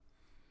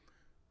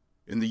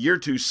In the year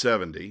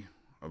 270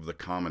 of the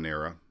Common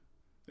Era,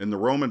 in the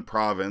Roman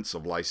province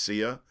of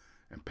Lycia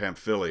and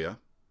Pamphylia,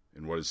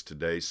 in what is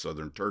today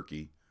southern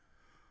Turkey,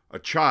 a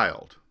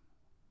child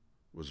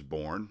was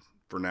born.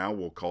 For now,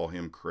 we'll call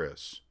him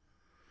Chris.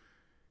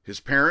 His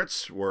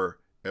parents were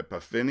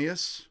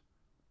Epiphanius,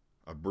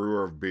 a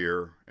brewer of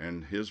beer,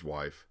 and his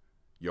wife,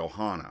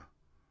 Johanna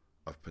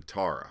of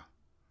Patara.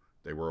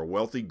 They were a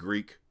wealthy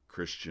Greek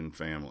Christian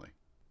family.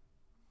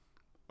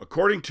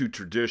 According to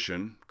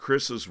tradition,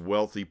 Chris's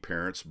wealthy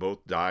parents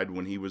both died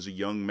when he was a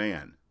young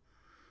man,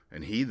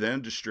 and he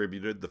then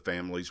distributed the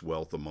family's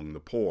wealth among the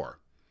poor.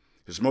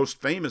 His most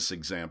famous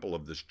example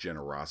of this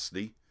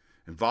generosity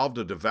involved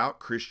a devout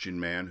Christian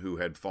man who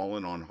had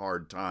fallen on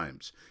hard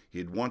times. He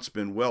had once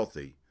been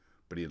wealthy,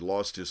 but he had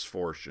lost his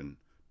fortune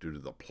due to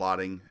the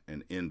plotting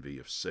and envy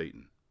of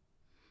Satan.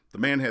 The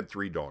man had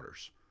 3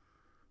 daughters,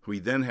 who he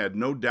then had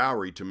no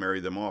dowry to marry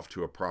them off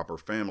to a proper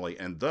family,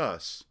 and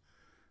thus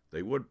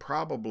they would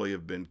probably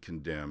have been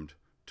condemned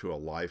to a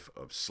life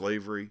of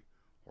slavery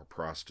or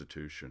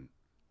prostitution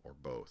or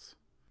both.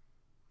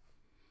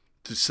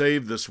 To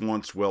save this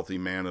once wealthy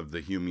man of the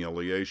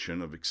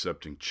humiliation of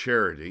accepting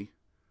charity,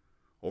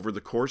 over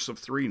the course of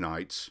 3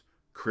 nights,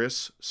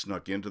 Chris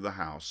snuck into the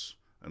house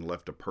and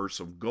left a purse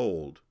of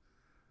gold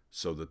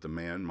so that the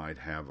man might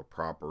have a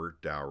proper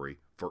dowry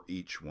for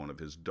each one of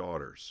his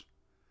daughters.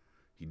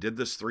 He did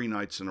this 3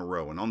 nights in a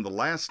row, and on the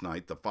last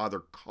night, the father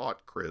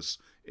caught Chris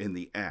in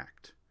the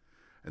act,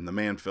 and the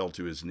man fell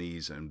to his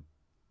knees and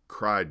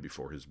cried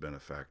before his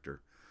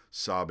benefactor,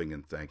 sobbing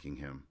and thanking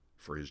him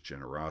for his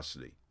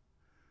generosity.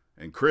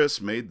 And Chris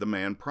made the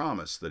man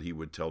promise that he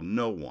would tell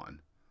no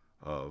one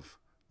of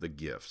the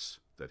gifts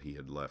that he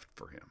had left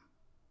for him.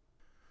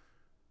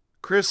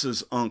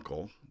 Chris's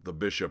uncle, the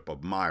Bishop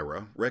of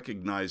Myra,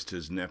 recognized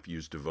his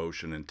nephew's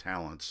devotion and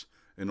talents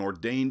and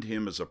ordained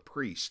him as a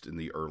priest in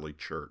the early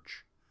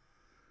church.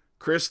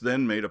 Chris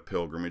then made a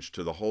pilgrimage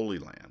to the Holy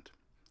Land,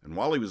 and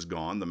while he was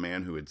gone, the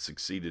man who had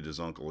succeeded his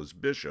uncle as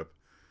bishop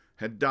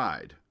had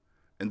died,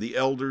 and the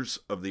elders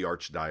of the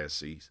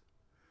archdiocese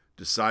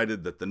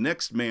decided that the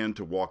next man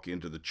to walk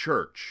into the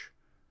church,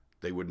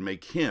 they would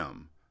make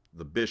him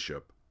the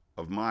Bishop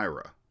of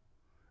Myra.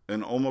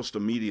 And almost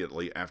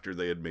immediately after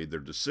they had made their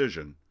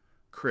decision,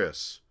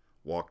 Chris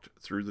walked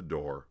through the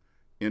door,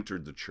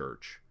 entered the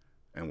church,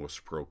 and was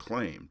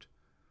proclaimed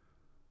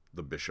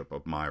the Bishop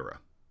of Myra.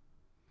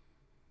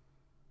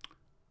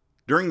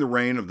 During the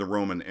reign of the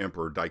Roman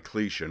Emperor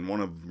Diocletian,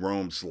 one of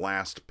Rome's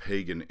last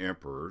pagan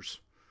emperors,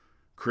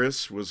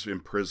 Chris was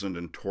imprisoned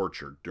and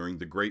tortured during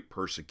the Great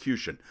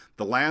Persecution,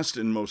 the last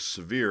and most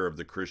severe of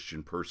the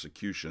Christian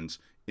persecutions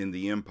in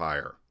the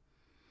empire.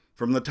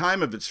 From the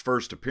time of its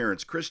first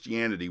appearance,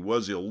 Christianity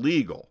was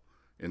illegal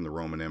in the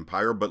Roman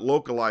Empire, but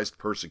localized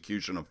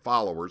persecution of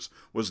followers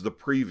was the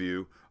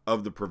preview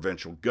of the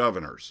provincial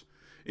governors.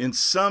 In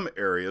some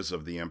areas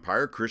of the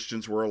empire,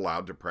 Christians were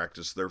allowed to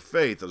practice their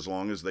faith as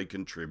long as they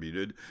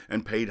contributed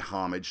and paid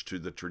homage to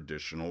the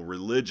traditional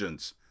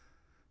religions.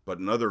 But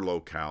in other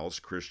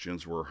locales,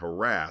 Christians were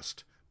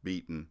harassed,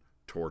 beaten,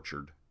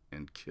 tortured,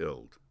 and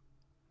killed.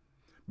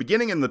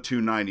 Beginning in the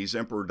 290s,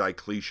 Emperor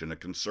Diocletian, a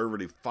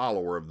conservative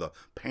follower of the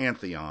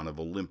pantheon of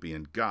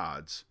Olympian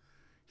gods,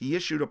 he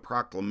issued a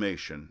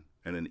proclamation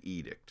and an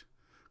edict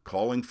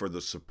calling for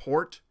the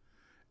support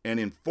and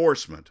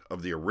enforcement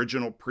of the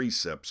original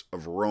precepts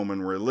of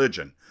Roman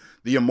religion.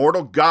 The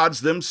immortal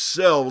gods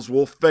themselves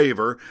will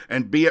favor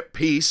and be at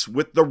peace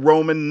with the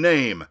Roman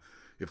name,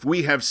 if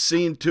we have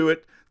seen to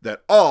it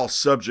that all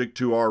subject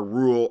to our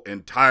rule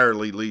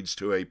entirely leads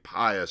to a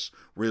pious,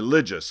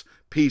 religious,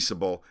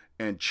 peaceable,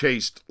 and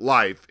chaste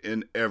life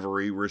in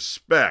every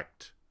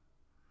respect.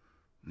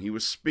 And he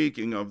was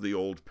speaking of the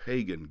old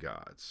pagan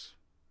gods.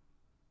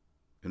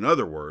 In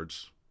other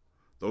words,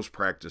 those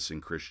practicing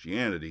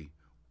Christianity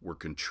were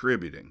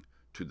contributing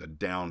to the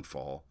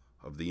downfall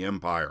of the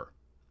empire.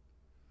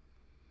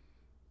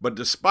 But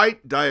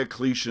despite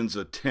Diocletian's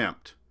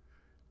attempt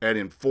at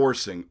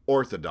enforcing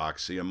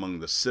orthodoxy among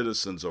the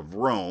citizens of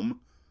Rome,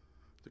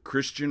 the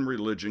Christian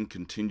religion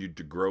continued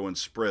to grow and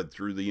spread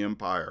through the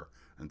empire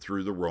and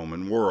through the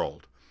Roman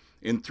world.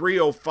 In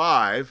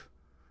 305,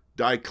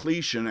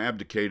 Diocletian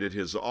abdicated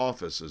his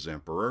office as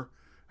emperor,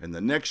 and the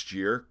next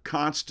year,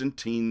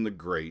 Constantine the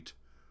Great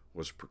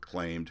was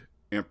proclaimed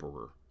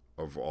emperor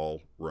of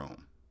all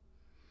Rome.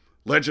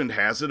 Legend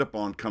has it,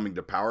 upon coming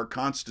to power,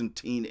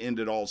 Constantine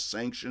ended all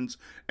sanctions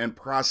and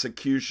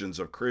prosecutions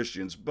of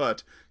Christians,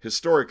 but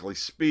historically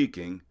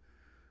speaking,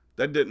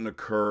 that didn't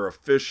occur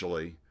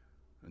officially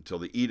until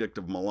the Edict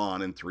of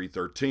Milan in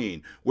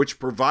 313, which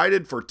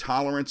provided for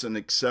tolerance and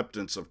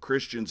acceptance of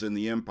Christians in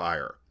the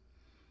empire.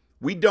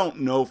 We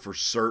don't know for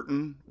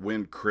certain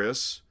when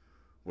Chris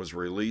was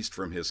released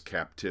from his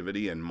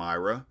captivity in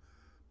Myra,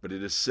 but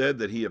it is said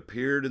that he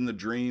appeared in the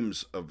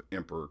dreams of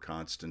Emperor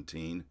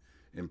Constantine,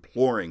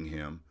 imploring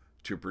him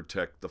to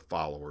protect the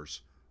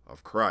followers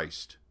of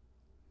Christ.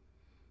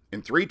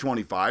 In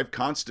 325,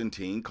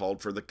 Constantine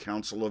called for the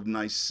Council of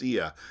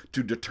Nicaea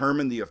to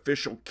determine the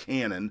official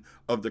canon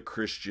of the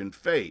Christian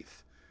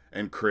faith,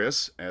 and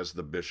Chris, as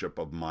the Bishop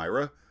of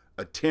Myra,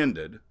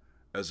 attended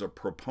as a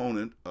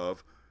proponent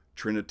of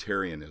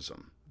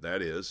Trinitarianism,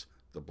 that is,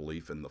 the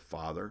belief in the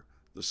Father,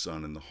 the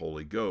Son, and the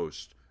Holy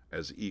Ghost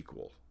as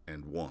equal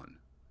and one.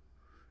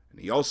 And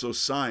he also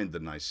signed the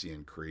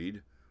Nicene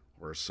Creed,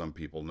 or as some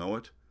people know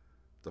it,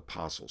 the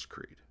Apostles'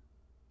 Creed.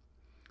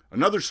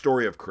 Another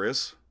story of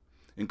Chris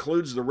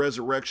includes the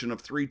resurrection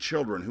of 3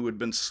 children who had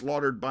been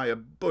slaughtered by a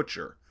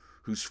butcher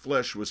whose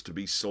flesh was to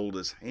be sold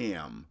as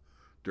ham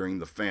during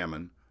the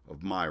famine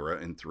of Myra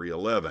in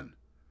 311.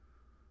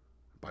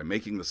 By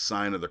making the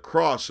sign of the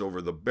cross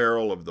over the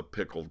barrel of the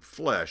pickled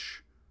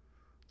flesh,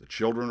 the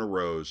children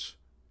arose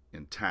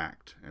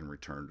intact and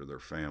returned to their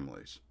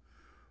families.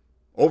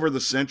 Over the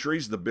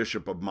centuries, the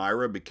Bishop of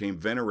Myra became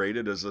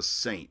venerated as a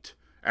saint.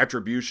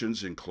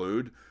 Attributions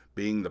include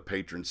being the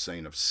patron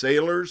saint of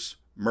sailors,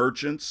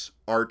 merchants,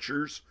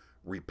 archers,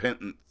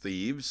 repentant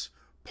thieves,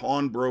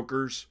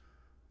 pawnbrokers,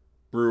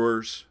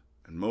 brewers,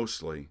 and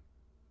mostly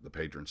the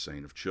patron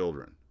saint of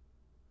children.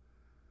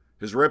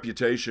 His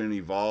reputation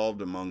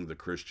evolved among the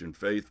Christian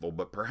faithful,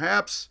 but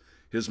perhaps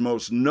his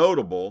most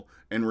notable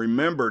and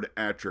remembered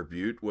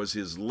attribute was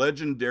his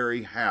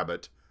legendary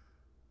habit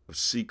of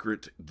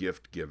secret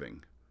gift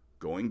giving,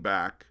 going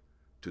back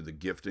to the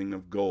gifting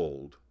of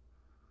gold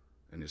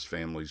and his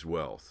family's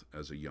wealth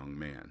as a young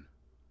man.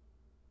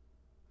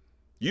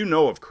 You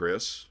know of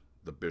Chris,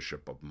 the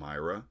Bishop of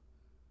Myra.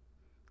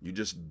 You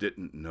just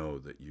didn't know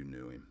that you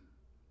knew him.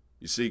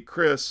 You see,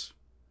 Chris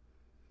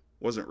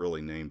wasn't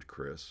really named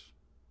Chris.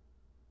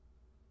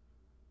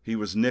 He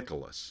was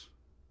Nicholas,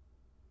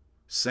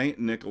 Saint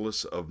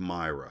Nicholas of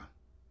Myra,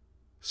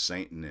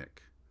 Saint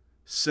Nick,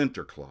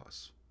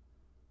 Sinterklaas,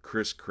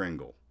 Kris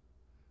Kringle,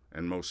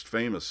 and most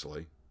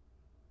famously,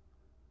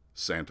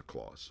 Santa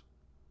Claus.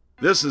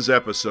 This is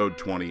episode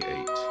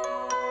 28.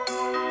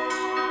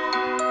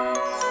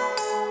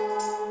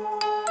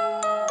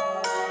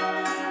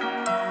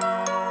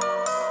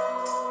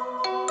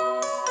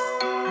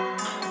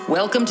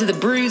 Welcome to the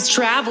Brews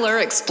Traveler,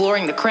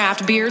 exploring the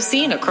craft beer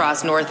scene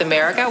across North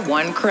America,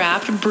 one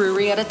craft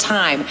brewery at a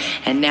time.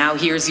 And now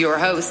here's your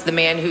host, the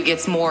man who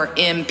gets more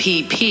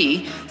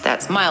MPP,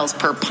 that's miles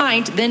per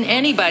pint, than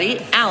anybody,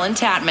 Alan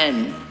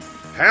Tatman.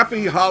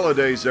 Happy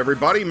holidays,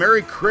 everybody.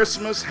 Merry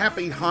Christmas,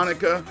 Happy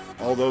Hanukkah,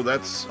 although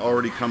that's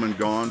already come and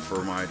gone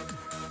for my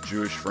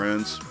Jewish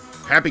friends.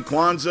 Happy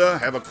Kwanzaa,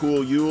 have a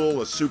cool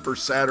Yule, a super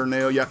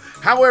Saturnalia.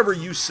 However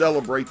you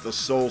celebrate the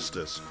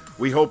solstice,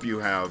 we hope you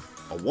have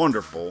a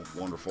wonderful,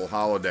 wonderful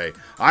holiday.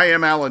 I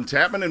am Alan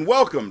Tatman, and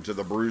welcome to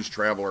the Brews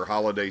Traveler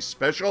Holiday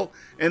Special.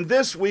 And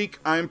this week,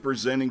 I'm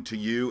presenting to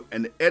you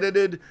an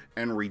edited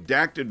and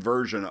redacted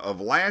version of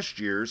last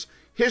year's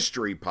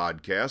History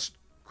podcast,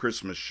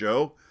 Christmas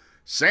show.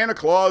 Santa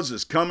Claus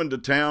is coming to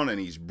town, and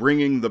he's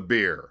bringing the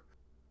beer.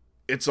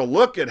 It's a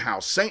look at how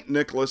St.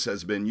 Nicholas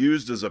has been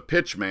used as a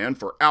pitchman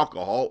for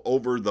alcohol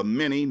over the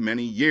many,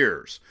 many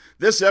years.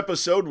 This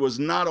episode was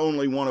not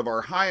only one of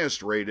our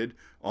highest rated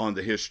on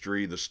the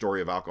The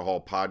Story of Alcohol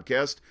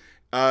podcast,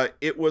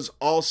 it was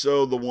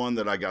also the one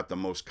that I got the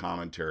most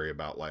commentary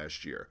about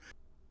last year.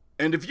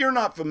 And if you're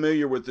not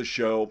familiar with the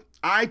show,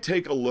 I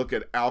take a look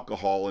at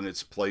alcohol and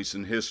its place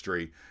in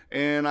history,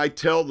 and I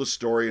tell the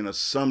story in a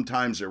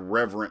sometimes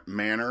irreverent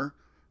manner.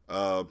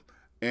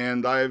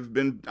 And I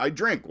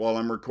drink while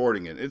I'm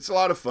recording it. It's a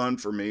lot of fun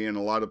for me, and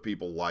a lot of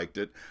people liked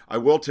it. I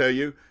will tell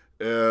you,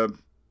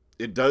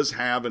 it does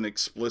have an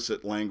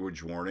explicit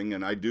language warning,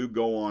 and I do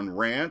go on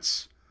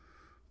rants,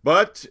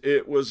 but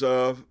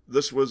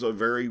this was a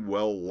very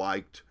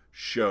well-liked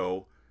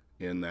show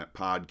in that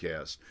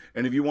podcast.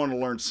 And if you want to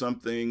learn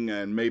something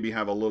and maybe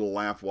have a little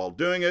laugh while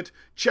doing it,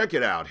 check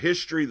it out.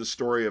 History, the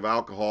Story of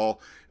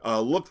Alcohol.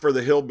 Look for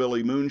the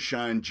Hillbilly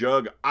Moonshine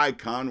Jug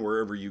icon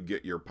wherever you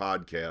get your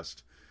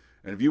podcast.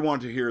 And if you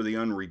want to hear the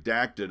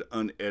unredacted,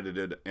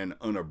 unedited, and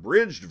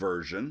unabridged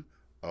version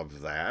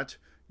of that,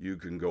 you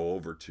can go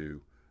over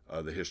to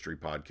the History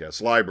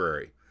Podcast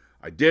Library.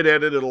 I did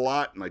edit it a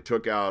lot, and I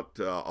took out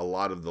a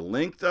lot of the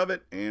length of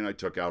it, and I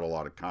took out a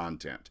lot of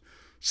content.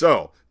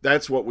 So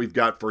that's what we've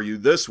got for you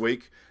this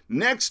week.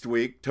 Next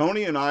week,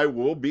 Tony and I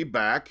will be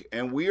back,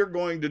 and we are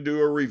going to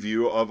do a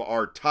review of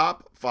our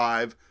top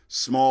 5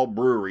 small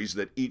breweries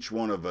that each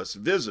one of us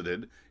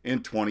visited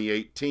in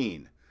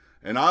 2018.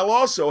 And I'll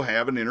also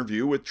have an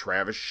interview with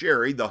Travis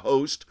Sherry, the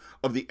host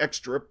of the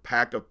Extra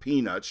Pack of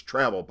Peanuts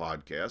travel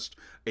podcast,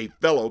 a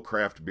fellow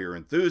craft beer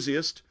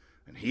enthusiast,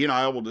 and he and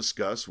I will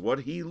discuss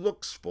what he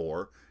looks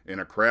for in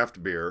a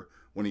craft beer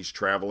when he's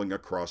traveling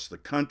across the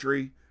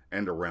country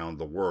and around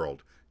the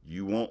world.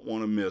 You won't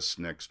want to miss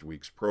next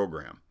week's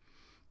program.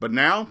 But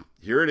now,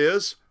 here it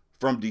is,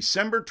 from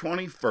December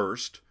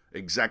 21st,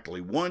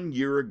 exactly 1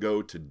 year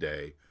ago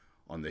today,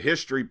 on the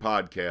History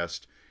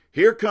Podcast.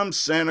 Here comes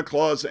Santa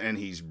Claus, and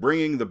he's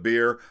bringing the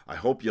beer. I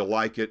hope you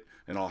like it,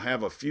 and I'll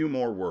have a few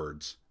more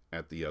words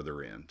at the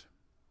other end.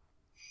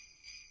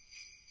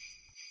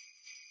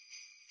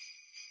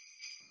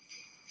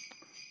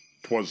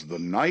 'Twas the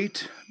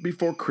night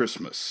before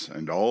Christmas,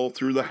 and all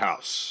through the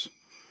house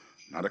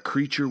not a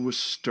creature was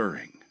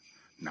stirring,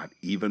 not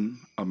even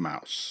a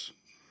mouse.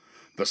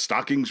 The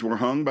stockings were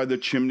hung by the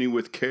chimney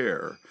with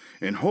care,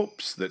 in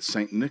hopes that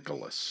St.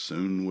 Nicholas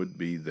soon would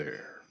be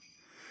there.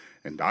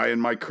 And I in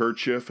my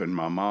kerchief and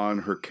Mamma in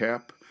her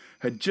cap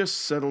had just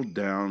settled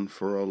down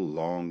for a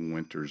long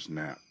winter's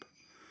nap.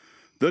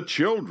 The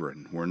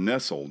children were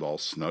nestled all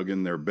snug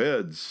in their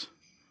beds,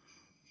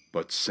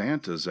 but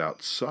Santa's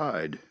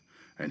outside,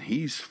 and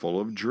he's full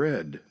of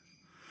dread.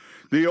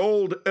 The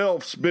old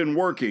elf's been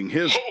working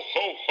his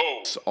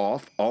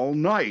off all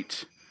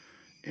night,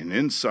 and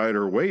inside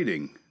are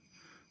waiting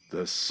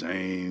the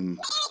same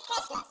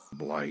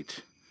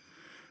blight.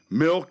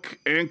 Milk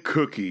and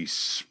cookies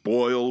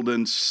spoiled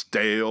and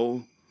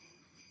stale.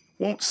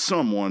 Won't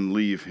someone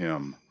leave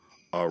him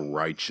a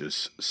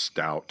righteous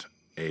stout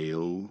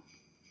ale?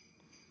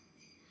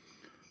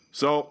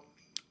 So,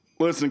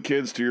 listen,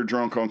 kids, to your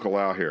drunk Uncle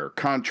Al here.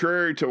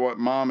 Contrary to what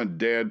Mom and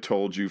Dad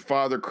told you,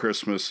 Father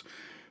Christmas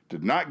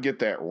did not get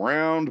that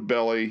round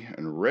belly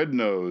and red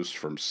nose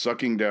from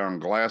sucking down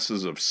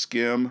glasses of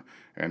skim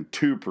and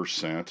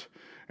 2%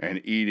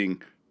 and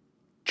eating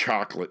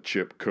chocolate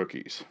chip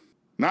cookies.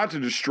 Not to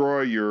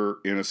destroy your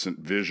innocent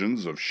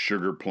visions of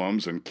sugar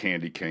plums and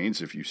candy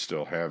canes, if you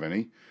still have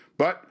any,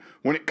 but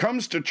when it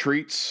comes to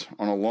treats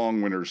on a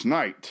long winter's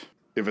night,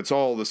 if it's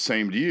all the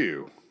same to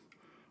you,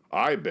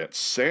 I bet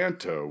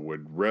Santa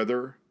would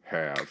rather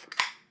have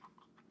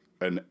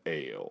an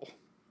ale.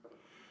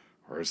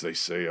 Or as they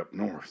say up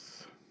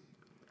north,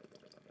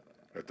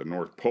 at the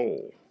North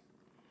Pole,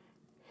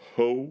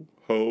 ho,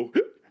 ho,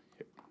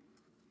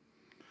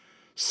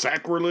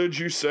 sacrilege,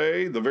 you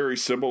say, the very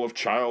symbol of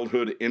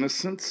childhood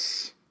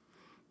innocence?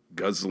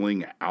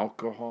 Guzzling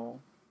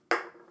alcohol?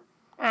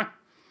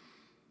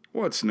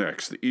 What's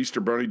next? The Easter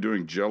Bunny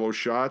doing Jell-O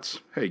shots?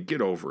 Hey,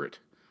 get over it.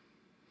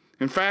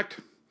 In fact,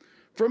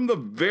 from the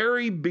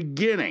very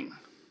beginning,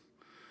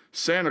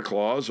 Santa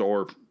Claus,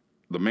 or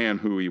the man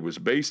who he was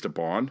based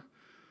upon,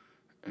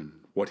 and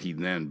what he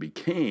then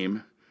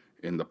became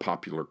in the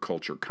popular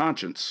culture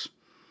conscience,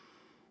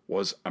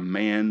 was a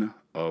man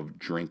of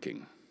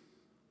drinking.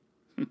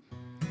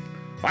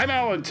 I'm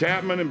Alan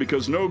Tatman, and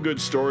because no good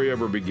story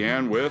ever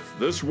began with,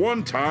 this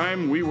one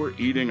time we were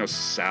eating a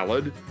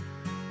salad,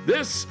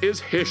 this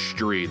is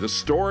history, the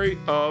story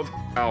of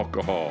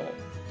alcohol.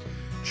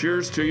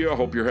 Cheers to you. I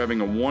hope you're having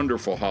a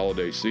wonderful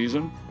holiday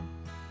season.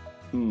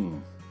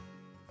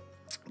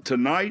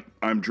 Tonight,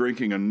 I'm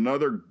drinking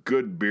another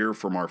good beer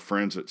from our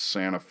friends at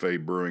Santa Fe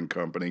Brewing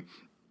Company.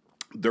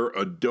 They're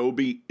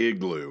Adobe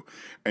Igloo.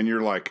 And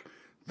you're like,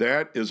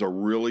 that is a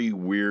really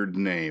weird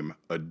name,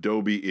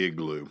 Adobe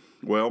Igloo.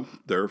 Well,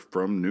 they're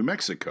from New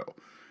Mexico.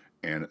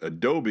 And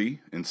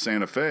Adobe in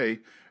Santa Fe,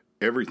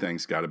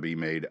 everything's got to be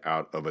made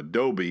out of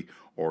Adobe,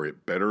 or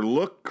it better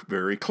look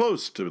very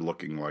close to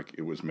looking like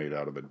it was made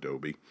out of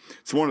Adobe.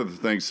 It's one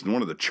of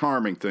the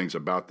charming things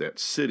about that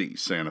city,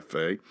 Santa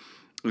Fe,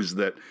 is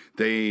that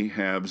they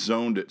have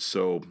zoned it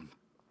so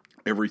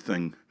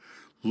everything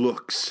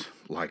looks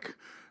like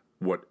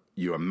what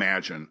you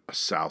imagine a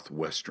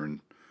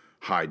southwestern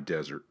high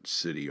desert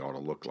city ought to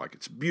look like.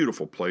 It's a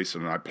beautiful place,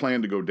 and I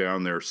plan to go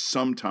down there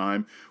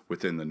sometime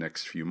within the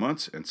next few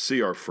months and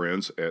see our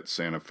friends at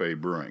Santa Fe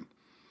Brewing.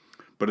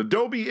 But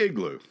Adobe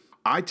Igloo,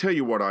 I tell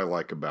you what I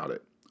like about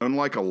it.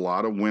 Unlike a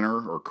lot of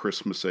winter or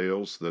Christmas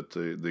ales that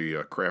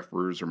the craft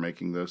brewers are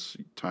making this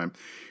time,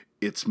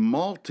 it's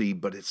malty,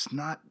 but it's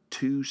not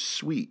too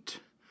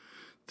sweet.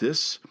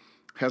 This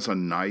has a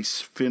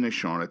nice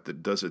finish on it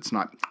it's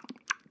not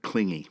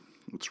clingy.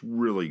 It's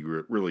really,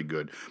 really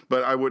good.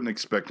 But I wouldn't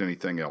expect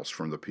anything else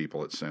from the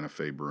people at Santa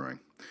Fe Brewing.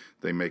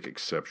 They make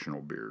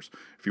exceptional beers.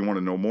 If you want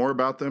to know more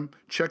about them,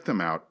 check them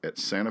out at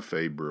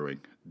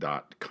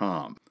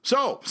santafebrewing.com.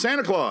 So,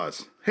 Santa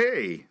Claus.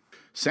 Hey,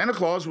 Santa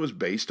Claus was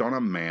based on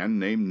a man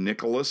named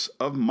Nicholas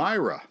of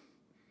Myra,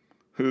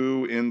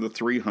 who in the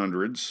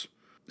 300s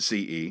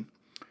CE,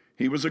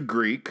 he was a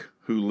Greek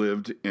who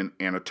lived in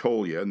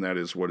Anatolia, and that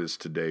is what is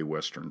today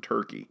Western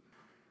Turkey.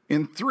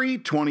 In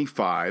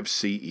 325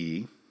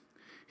 CE,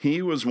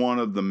 he was one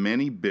of the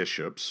many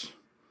bishops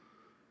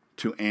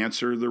to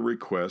answer the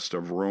request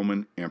of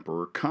Roman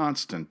Emperor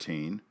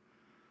Constantine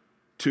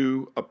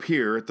to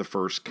appear at the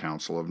First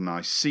Council of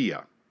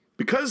Nicaea.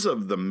 Because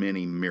of the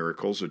many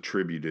miracles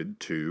attributed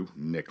to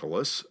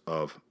Nicholas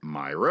of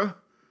Myra,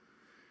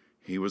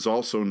 he was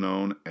also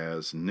known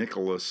as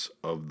Nicholas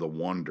of the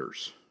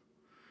Wonders.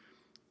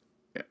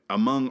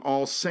 Among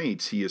all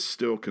saints, he is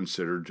still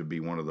considered to be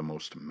one of the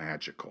most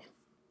magical.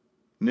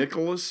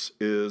 Nicholas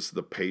is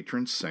the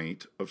patron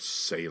saint of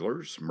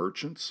sailors,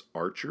 merchants,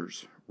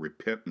 archers,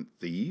 repentant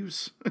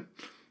thieves.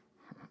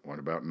 What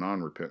about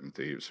non-repentant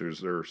thieves? Who's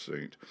their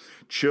saint?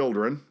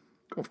 Children,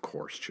 of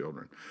course,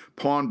 children.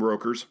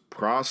 Pawnbrokers,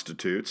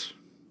 prostitutes,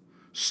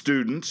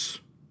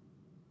 students,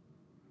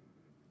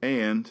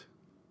 and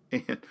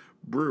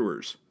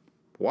brewers.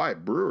 Why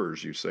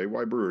brewers, you say?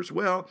 Why brewers?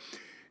 Well,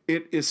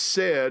 it is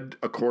said,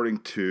 according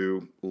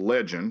to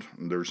legend,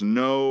 there's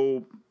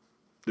no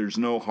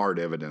hard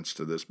evidence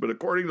to this, but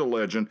according to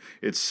legend,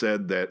 it's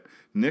said that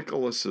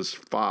Nicholas's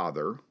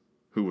father,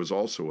 who was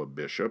also a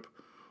bishop,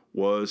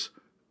 was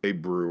a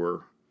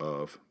brewer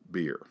of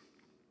beer.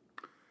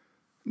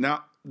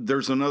 Now,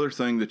 there's another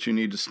thing that you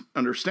need to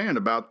understand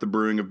about the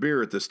brewing of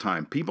beer at this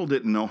time. People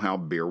didn't know how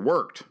beer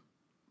worked.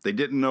 They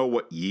didn't know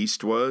what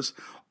yeast was.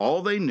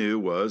 All they knew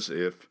was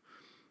if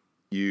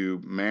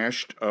you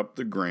mashed up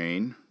the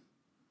grain,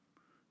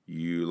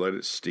 you let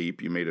it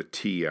steep, you made a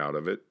tea out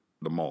of it,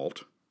 the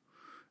malt,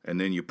 and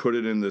then you put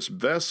it in this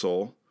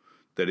vessel,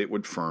 that it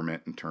would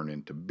ferment and turn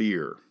into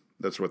beer.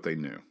 That's what they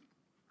knew,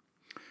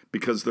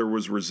 because there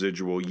was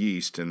residual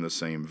yeast in the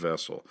same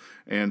vessel.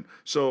 And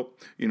so,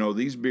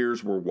 these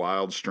beers were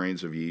wild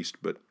strains of yeast,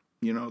 but,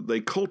 they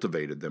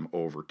cultivated them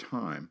over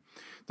time.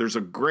 There's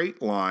a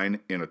great line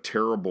in a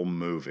terrible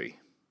movie,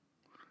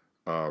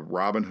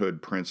 Robin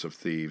Hood, Prince of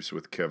Thieves,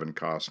 with Kevin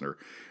Costner.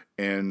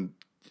 And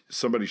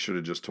somebody should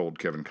have just told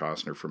Kevin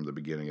Costner from the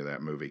beginning of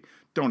that movie,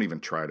 don't even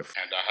try to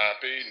and a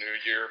happy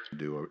new year.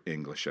 Do an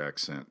English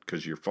accent,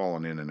 because you're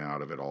falling in and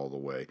out of it all the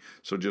way.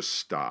 So just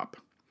stop.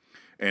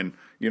 And,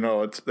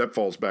 that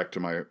falls back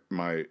to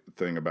my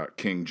thing about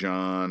King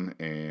John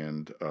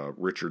and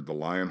Richard the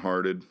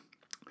Lionhearted.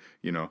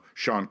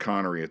 Sean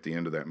Connery at the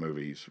end of that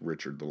movie, he's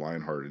Richard the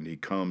Lionhearted, and he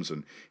comes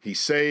and he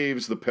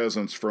saves the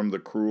peasants from the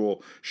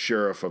cruel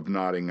sheriff of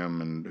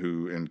Nottingham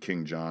and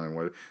King John and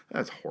what.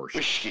 That's horseshit.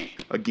 Whiskey.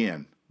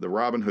 Again, the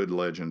Robin Hood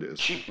legend is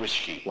Cheap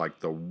whiskey. like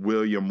the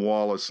William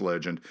Wallace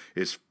legend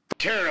is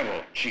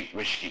Terrible cheap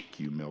whiskey.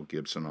 you, Mel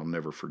Gibson. I'll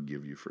never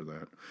forgive you for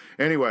that.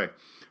 Anyway,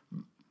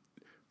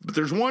 but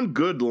there's one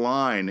good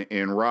line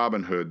in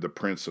Robin Hood, the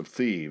Prince of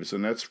Thieves,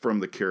 and that's from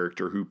the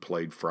character who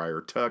played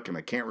Friar Tuck, and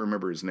I can't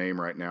remember his name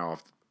right now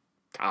off the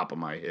top of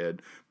my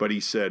head, but he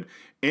said,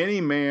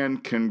 any man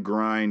can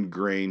grind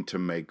grain to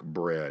make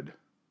bread,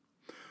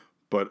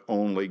 but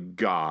only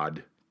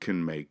God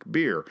can make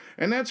beer.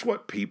 And that's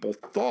what people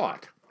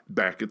thought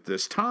back at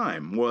this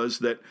time, was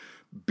that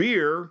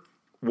beer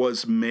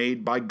was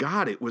made by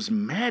God. It was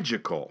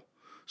magical.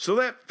 So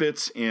that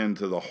fits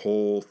into the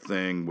whole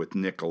thing with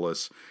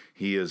Nicholas.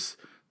 He is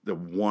the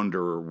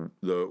wonder,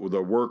 the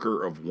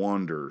worker of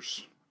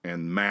wonders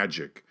and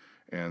magic.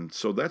 And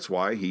so that's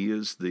why he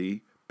is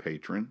the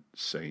patron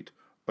saint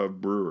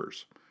of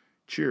brewers.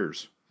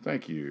 Cheers.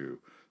 Thank you,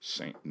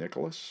 Saint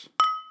Nicholas.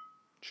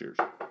 Cheers.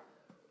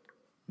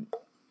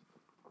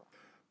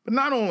 But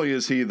not only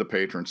is he the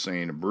patron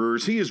saint of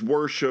brewers, he is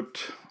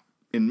worshipped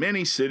in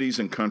many cities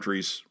and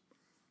countries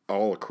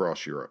all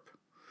across Europe.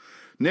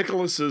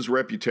 Nicholas's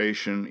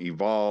reputation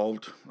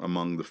evolved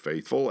among the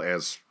faithful,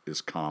 as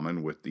is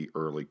common with the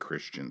early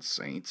Christian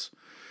saints.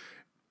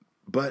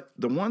 But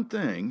the one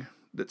thing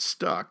that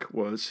stuck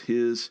was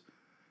his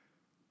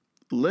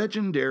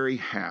legendary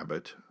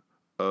habit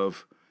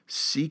of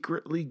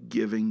secretly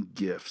giving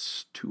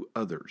gifts to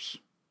others.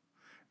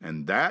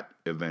 And that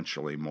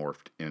eventually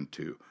morphed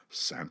into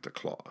Santa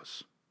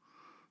Claus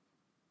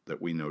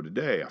that we know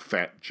today, a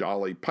fat,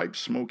 jolly,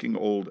 pipe-smoking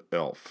old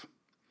elf.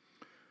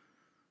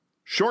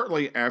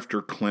 Shortly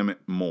after Clement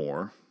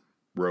Moore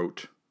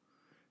wrote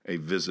A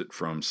Visit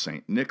from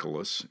St.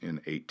 Nicholas in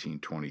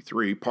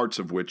 1823, parts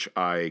of which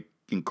I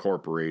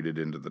incorporated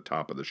into the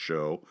top of the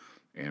show,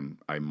 and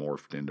I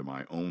morphed into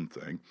my own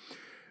thing.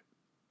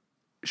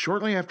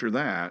 Shortly after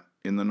that,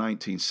 in the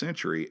 19th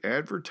century,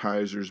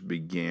 advertisers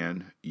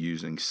began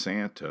using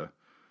Santa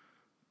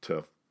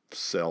to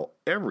sell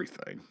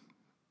everything,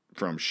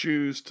 from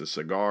shoes to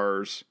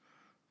cigars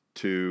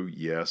to,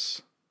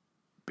 yes,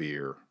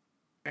 beer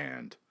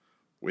and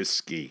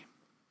whiskey.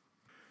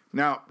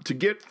 Now, to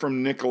get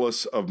from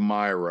Nicholas of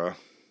Myra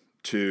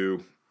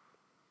to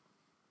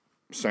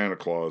Santa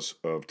Claus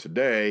of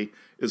today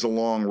is a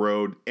long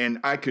road, and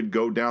I could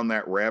go down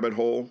that rabbit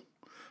hole,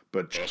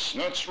 but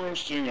Chestnuts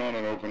roasting on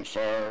an open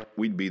fire.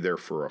 We'd be there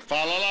for a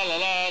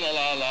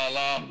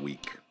Fa-la-la-la-la-la-la-la.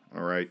 week,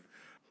 all right?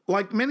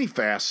 Like many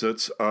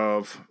facets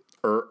of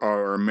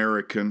our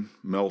American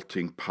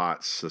melting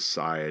pot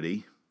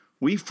society,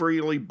 we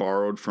freely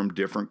borrowed from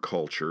different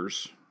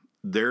cultures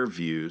their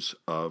views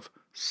of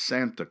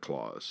Santa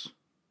Claus.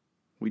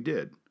 We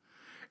did.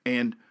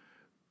 And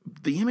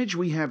the image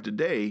we have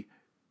today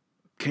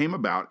came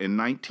about in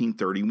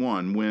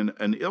 1931 when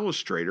an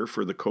illustrator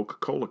for the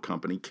Coca-Cola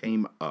Company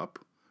came up,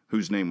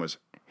 whose name was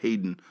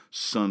Hayden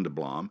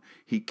Sundblom.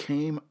 He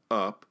came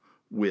up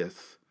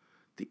with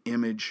the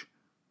image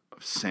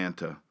of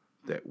Santa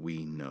that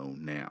we know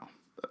now.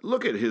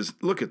 Look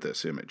at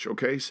this image,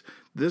 okay?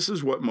 This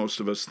is what most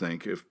of us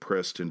think if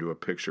pressed into a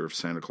picture of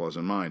Santa Claus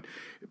in mind.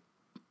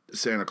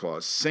 Santa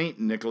Claus,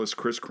 Saint Nicholas,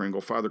 Kris Kringle,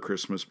 Father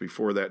Christmas.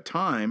 Before that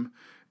time,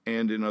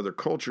 and in other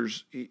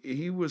cultures,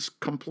 he was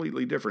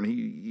completely different.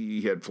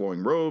 He had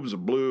flowing robes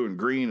of blue and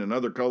green and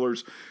other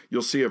colors.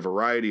 You'll see a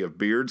variety of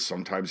beards.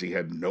 Sometimes he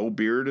had no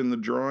beard in the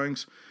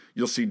drawings.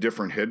 You'll see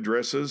different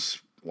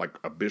headdresses, like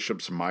a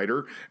bishop's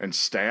mitre, and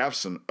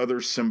staffs and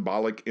other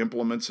symbolic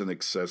implements and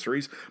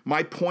accessories.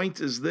 My point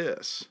is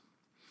this.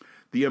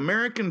 The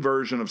American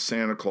version of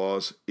Santa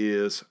Claus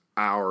is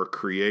our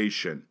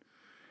creation,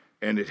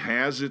 and it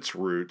has its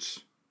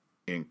roots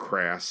in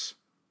crass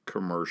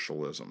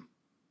commercialism,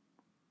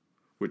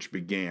 which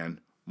began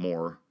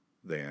more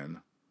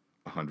than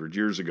 100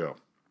 years ago.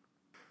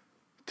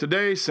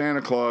 Today,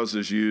 Santa Claus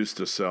is used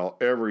to sell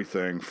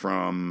everything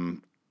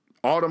from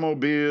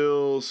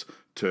automobiles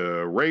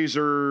to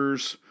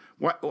razors.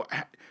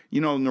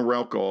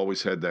 Norelco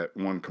always had that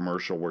one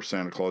commercial where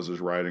Santa Claus is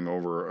riding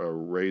over a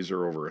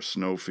razor over a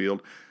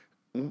snowfield.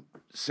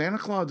 Santa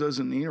Claus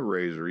doesn't need a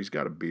razor. He's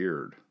got a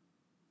beard.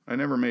 I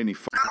never made any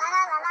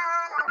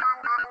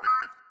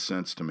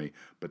sense to me.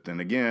 But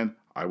then again,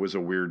 I was a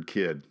weird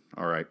kid.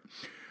 All right.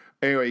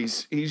 Anyway,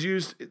 he's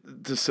used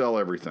to sell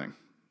everything.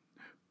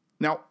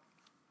 Now,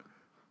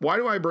 why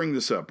do I bring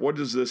this up? What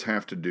does this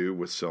have to do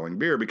with selling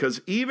beer?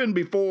 Because even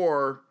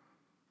before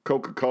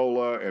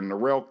Coca-Cola and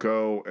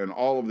Norelco and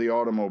all of the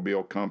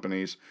automobile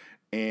companies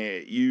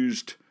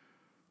used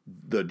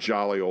the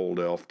jolly old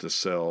elf to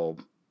sell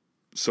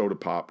soda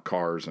pop,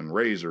 cars, and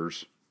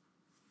razors,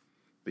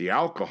 the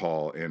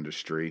alcohol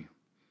industry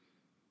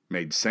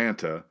made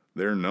Santa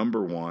their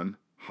number one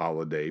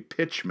holiday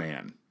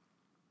pitchman.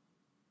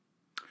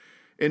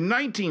 In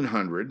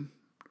 1900,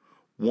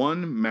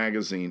 one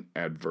magazine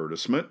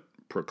advertisement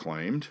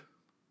proclaimed,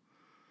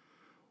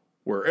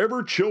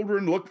 "Wherever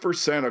children look for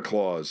Santa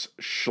Claus,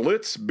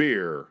 Schlitz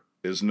beer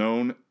is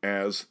known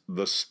as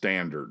the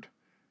standard."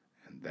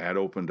 And that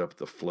opened up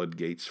the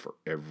floodgates for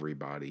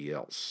everybody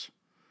else.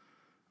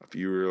 A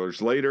few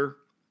years later,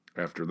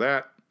 after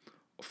that,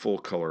 a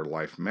full-color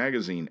Life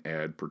magazine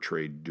ad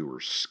portrayed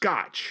Dewar's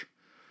Scotch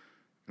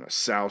and a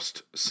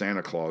soused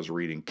Santa Claus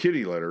reading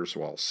kitty letters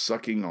while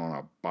sucking on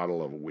a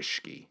bottle of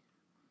whiskey.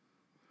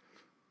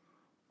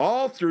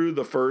 All through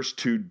the first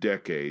 2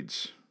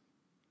 decades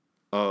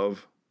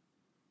of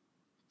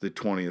the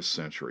 20th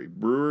century,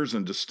 brewers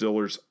and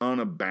distillers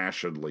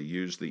unabashedly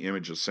used the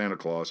image of Santa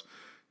Claus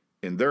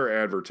in their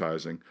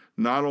advertising,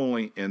 not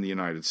only in the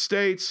United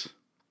States,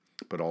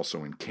 but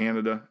also in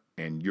Canada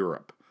and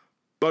Europe.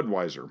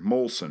 Budweiser,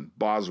 Molson,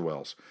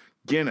 Boswell's,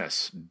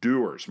 Guinness,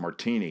 Dewar's,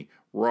 Martini,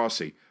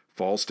 Rossi,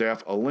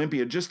 Falstaff,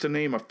 Olympia, just to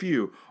name a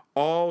few,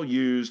 all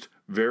used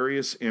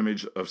various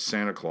images of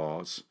Santa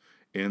Claus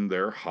in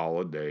their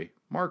holiday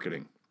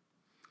marketing.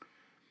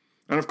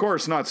 And of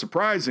course, not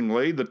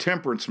surprisingly, the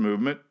temperance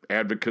movement,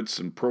 advocates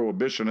and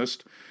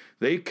prohibitionists,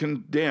 they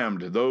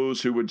condemned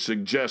those who would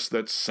suggest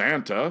that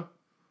Santa,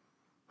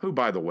 who,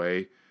 by the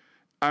way,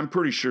 I'm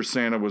pretty sure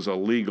Santa was a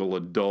legal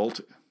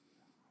adult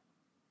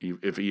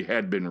if he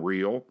had been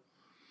real.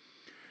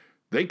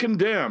 They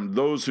condemned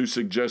those who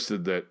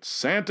suggested that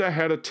Santa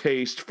had a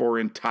taste for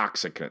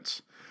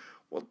intoxicants.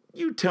 Well,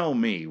 you tell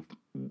me,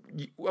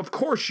 of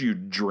course you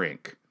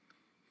drink.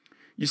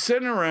 You're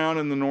sitting around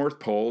in the North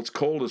Pole, it's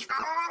cold as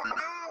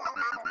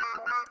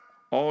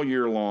all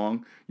year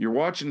long. You're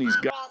watching these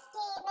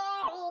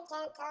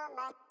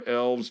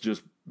elves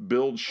just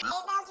build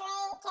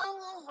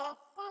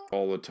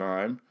all the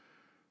time.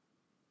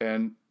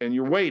 And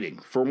you're waiting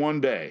for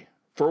one day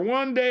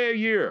a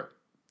year,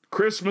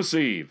 Christmas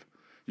Eve.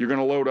 You're going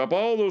to load up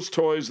all those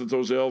toys that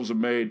those elves have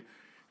made,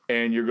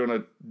 and you're going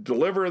to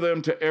deliver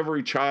them to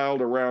every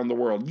child around the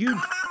world. You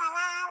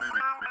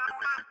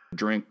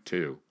drink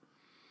too.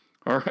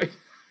 All right?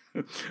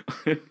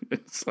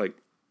 It's like,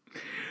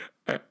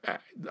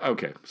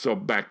 okay, so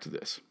back to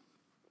this.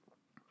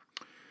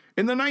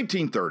 In the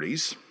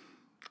 1930s,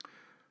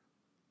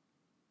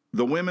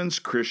 the Women's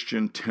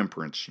Christian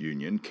Temperance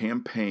Union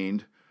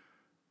campaigned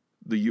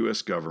the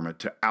U.S. government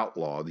to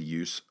outlaw the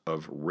use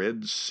of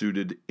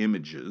red-suited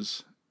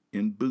images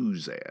in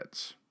booze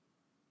ads.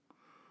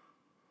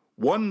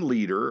 One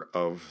leader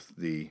of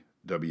the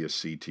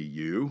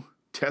WCTU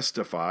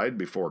testified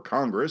before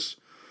Congress,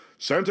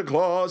 "Santa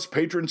Claus,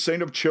 patron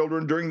saint of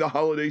children during the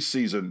holiday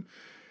season,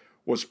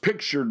 was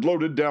pictured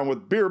loaded down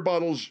with beer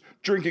bottles,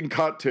 drinking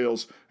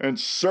cocktails, and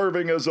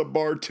serving as a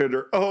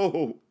bartender."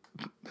 Oh,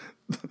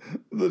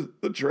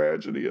 the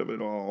tragedy of it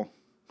all.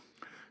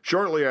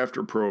 Shortly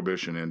after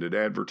Prohibition ended,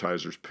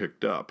 advertisers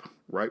picked up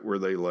right where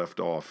they left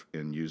off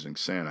in using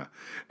Santa.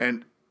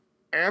 And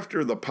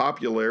after the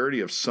popularity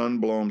of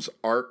Sundblom's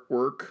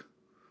artwork,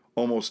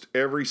 almost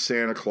every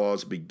Santa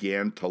Claus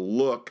began to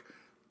look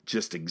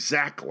just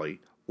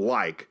exactly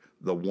like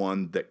the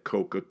one that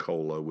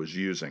Coca-Cola was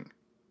using.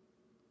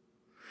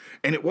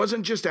 And it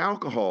wasn't just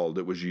alcohol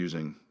that was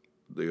using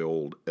the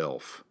old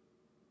elf.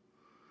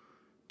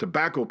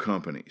 Tobacco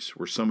companies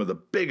were some of the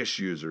biggest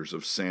users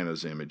of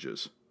Santa's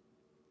images.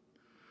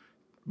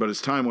 But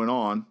as time went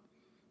on,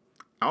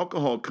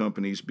 alcohol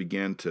companies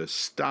began to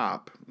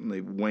stop, and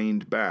they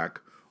waned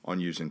back on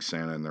using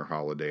Santa in their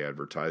holiday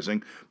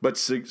advertising. But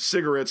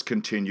cigarettes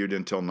continued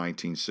until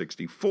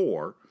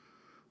 1964,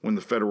 when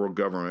the federal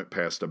government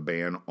passed a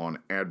ban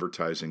on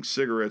advertising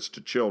cigarettes to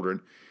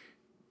children.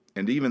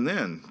 And even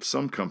then,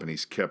 some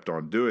companies kept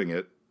on doing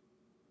it,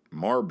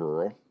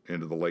 Marlboro,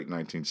 into the late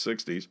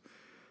 1960s,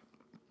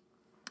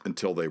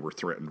 until they were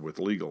threatened with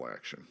legal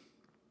action.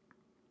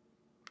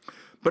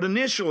 But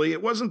initially,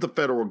 it wasn't the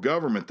federal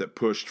government that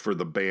pushed for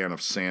the ban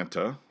of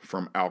Santa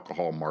from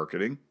alcohol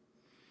marketing.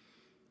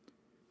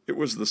 It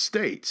was the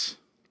states.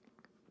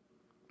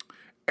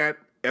 At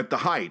the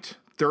height,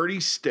 30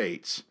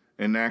 states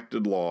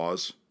enacted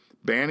laws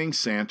banning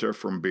Santa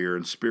from beer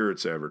and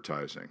spirits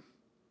advertising.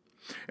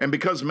 And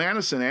because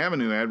Madison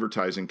Avenue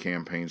advertising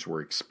campaigns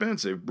were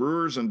expensive,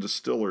 brewers and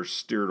distillers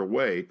steered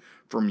away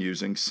from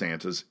using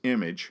Santa's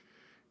image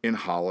in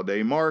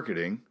holiday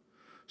marketing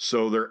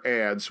so their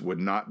ads would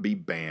not be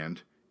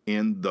banned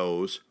in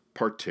those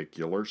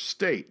particular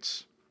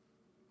states.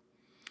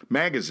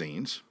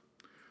 Magazines,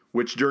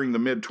 which during the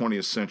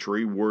mid-20th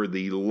century were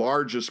the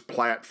largest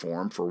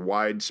platform for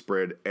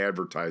widespread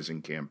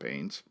advertising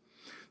campaigns,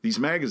 these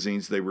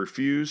magazines, they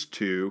refused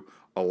to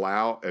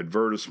allow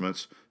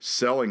advertisements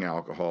selling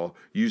alcohol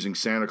using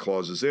Santa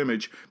Claus's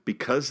image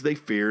because they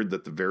feared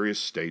that the various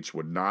states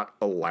would not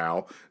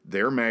allow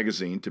their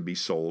magazine to be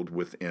sold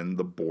within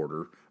the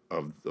border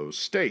of those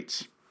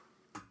states.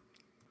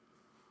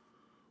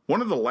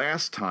 One of the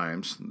last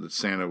times that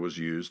Santa was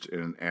used in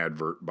an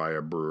advert by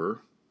a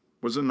brewer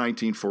was in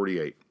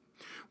 1948,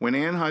 when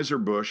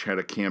Anheuser-Busch had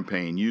a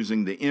campaign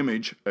using the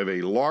image of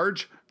a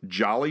large,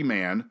 jolly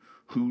man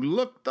who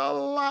looked a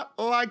lot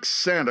like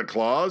Santa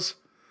Claus,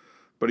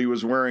 but he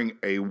was wearing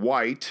a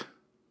white,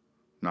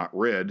 not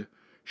red,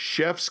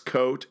 chef's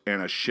coat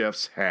and a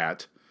chef's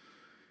hat,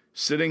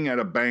 sitting at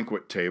a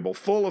banquet table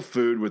full of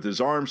food with his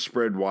arms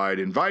spread wide,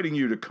 inviting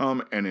you to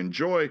come and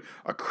enjoy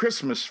a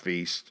Christmas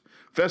feast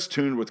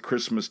festooned with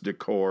Christmas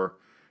decor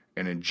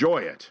and enjoy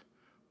it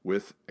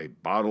with a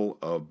bottle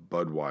of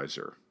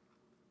Budweiser.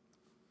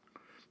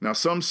 Now,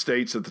 some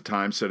states at the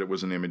time said it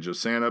was an image of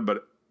Santa,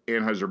 but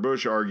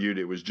Anheuser-Busch argued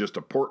it was just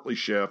a portly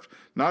chef,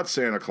 not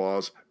Santa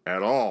Claus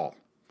at all.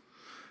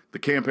 The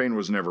campaign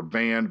was never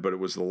banned, but it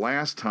was the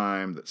last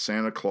time that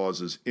Santa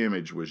Claus's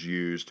image was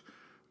used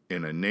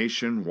in a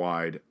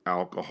nationwide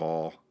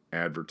alcohol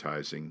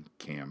advertising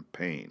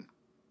campaign.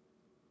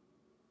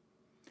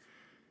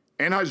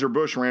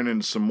 Anheuser-Busch ran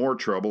into some more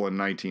trouble in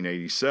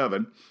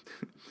 1987.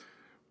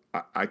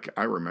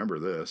 I remember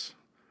this.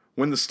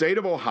 When the state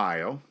of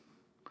Ohio,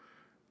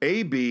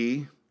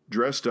 AB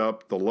dressed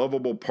up the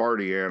lovable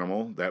party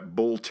animal, that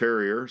bull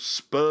terrier,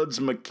 Spuds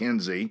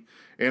McKenzie,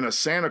 in a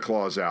Santa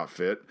Claus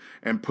outfit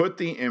and put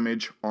the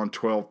image on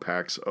 12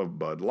 packs of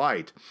Bud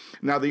Light.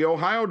 Now, the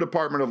Ohio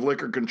Department of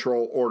Liquor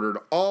Control ordered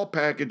all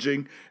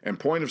packaging and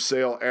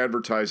point-of-sale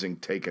advertising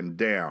taken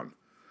down.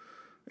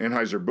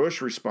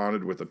 Anheuser-Busch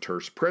responded with a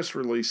terse press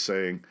release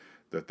saying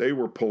that they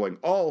were pulling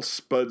all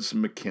Spuds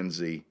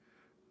McKenzie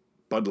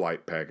Bud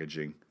Light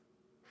packaging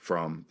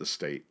from the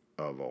state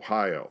of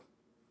Ohio.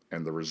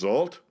 And the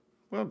result?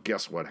 Well,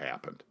 guess what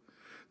happened?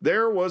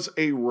 There was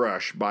a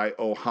rush by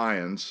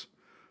Ohioans.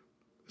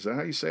 Is that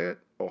how you say it?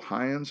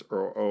 Ohioans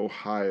or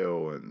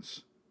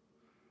Ohioans?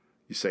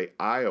 You say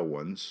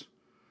Iowans.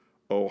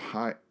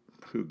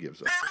 Who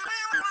gives a...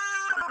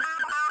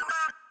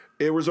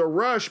 It was a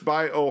rush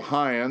by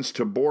Ohioans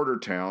to border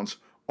towns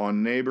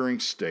on neighboring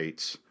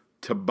states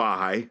to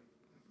buy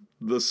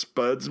the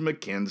Spuds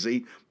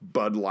McKenzie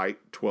Bud Light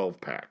 12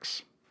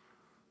 packs.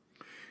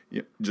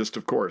 Yeah, just,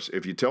 of course,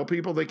 if you tell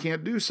people they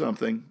can't do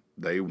something,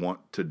 they want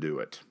to do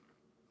it.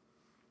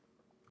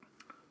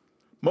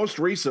 Most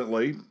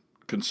recently,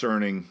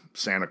 concerning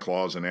Santa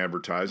Claus and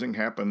advertising,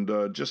 happened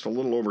just a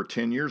little over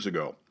 10 years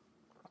ago.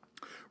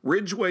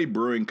 Ridgway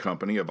Brewing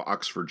Company of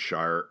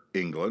Oxfordshire,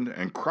 England,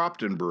 and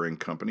Cropton Brewing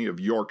Company of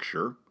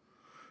Yorkshire,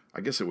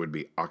 I guess it would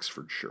be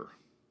Oxfordshire.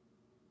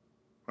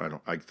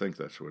 I think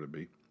that's what it'd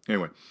be.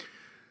 Anyway,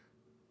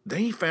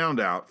 they found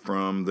out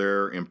from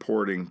their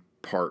importing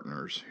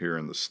partners here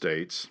in the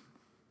States,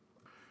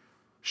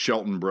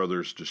 Shelton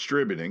Brothers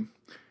Distributing,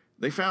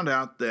 they found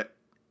out that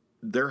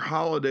their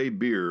holiday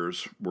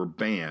beers were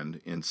banned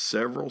in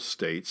several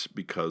states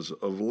because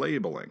of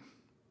labeling.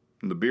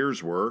 And the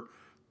beers were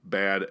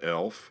Bad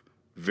Elf,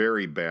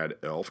 Very Bad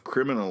Elf,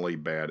 Criminally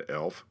Bad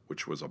Elf,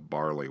 which was a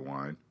barley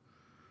wine,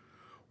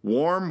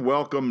 Warm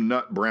Welcome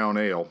Nut Brown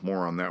Ale,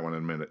 more on that one in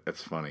a minute,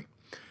 that's funny,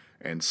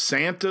 and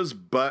Santa's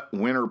Butt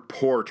Winter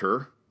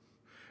Porter,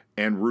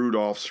 and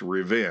Rudolph's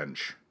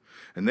Revenge.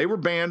 And they were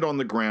banned on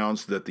the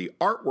grounds that the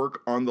artwork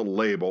on the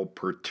label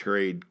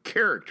portrayed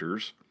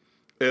characters,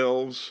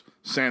 elves,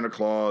 Santa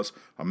Claus,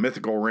 a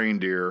mythical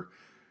reindeer,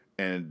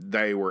 and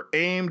they were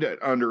aimed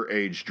at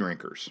underage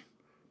drinkers.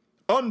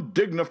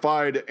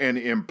 Undignified and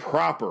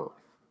improper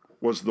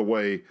was the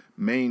way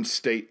Maine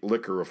state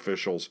liquor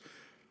officials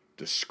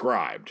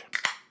described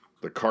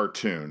the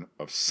cartoon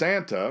of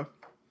Santa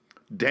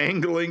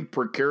dangling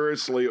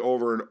precariously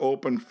over an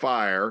open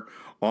fire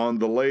on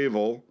the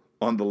label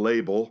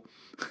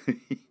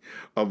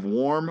of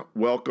Warm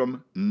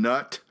Welcome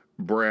Nut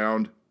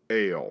Brown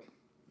Ale.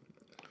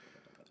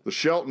 The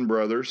Shelton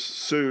brothers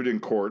sued in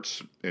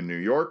courts in New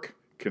York,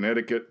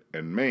 Connecticut,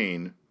 and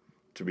Maine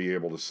to be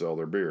able to sell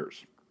their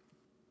beers.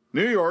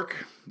 New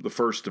York, the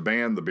first to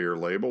ban the beer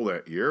label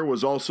that year,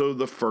 was also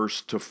the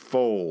first to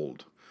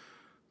fold.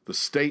 The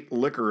state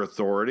liquor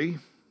authority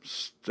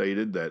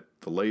stated that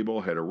the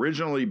label had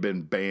originally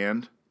been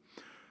banned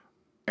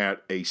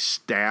at a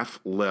staff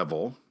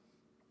level,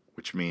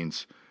 which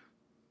means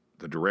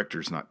the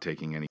director's not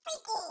taking any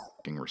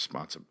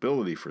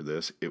responsibility for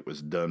this. It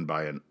was done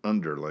by an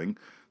underling.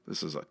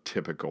 This is a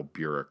typical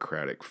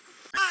bureaucratic.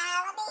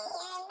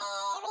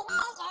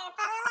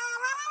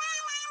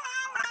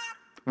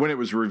 When it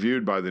was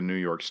reviewed by the New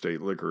York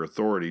State Liquor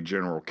Authority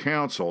General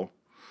Counsel,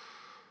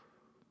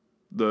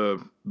 the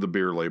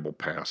beer label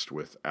passed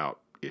without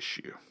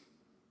issue.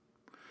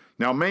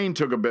 Now, Maine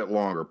took a bit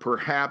longer,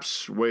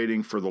 perhaps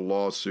waiting for the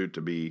lawsuit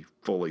to be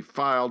fully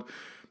filed,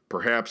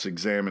 perhaps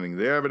examining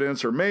the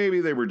evidence, or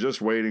maybe they were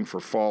just waiting for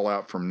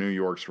fallout from New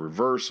York's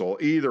reversal.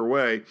 Either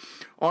way,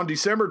 on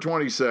December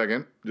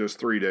 22nd, just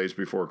 3 days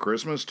before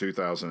Christmas,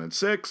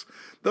 2006,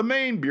 the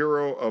Maine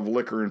Bureau of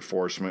Liquor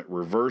Enforcement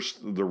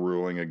reversed the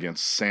ruling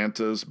against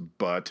Santa's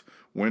Butt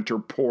Winter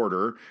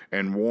Porter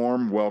and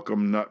Warm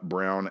Welcome Nut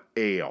Brown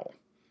Ale.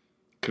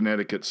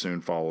 Connecticut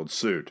soon followed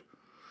suit.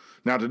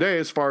 Now today,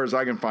 as far as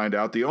I can find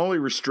out, the only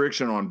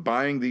restriction on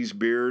buying these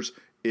beers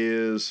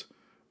is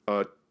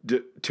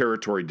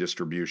territory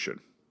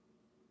distribution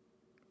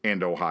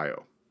and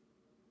Ohio.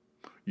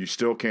 You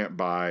still can't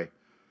buy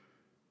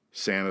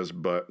Santa's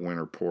Butt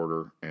Winter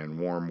Porter and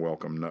Warm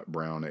Welcome Nut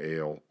Brown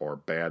Ale or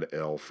Bad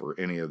Elf or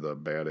any of the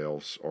Bad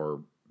Elves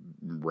or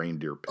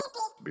Reindeer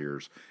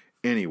beers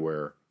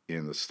anywhere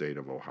in the state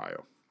of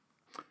Ohio.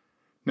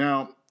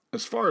 Now,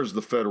 as far as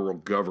the federal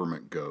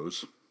government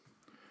goes,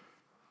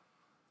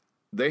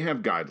 they have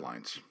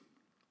guidelines.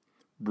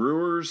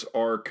 Brewers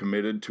are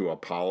committed to a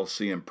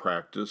policy and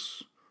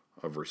practice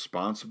of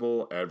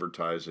responsible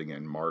advertising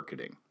and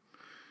marketing.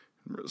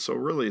 So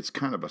really, it's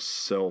kind of a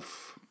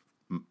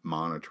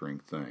self-monitoring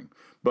thing.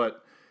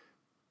 But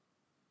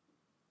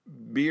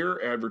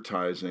beer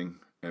advertising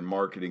and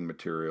marketing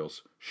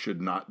materials should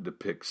not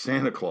depict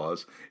Santa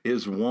Claus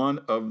is one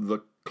of the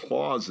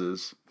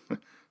clauses,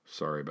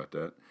 sorry about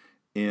that,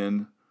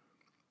 in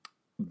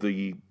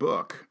the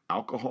book,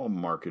 Alcohol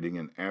Marketing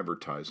and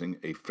Advertising,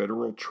 a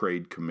Federal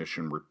Trade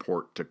Commission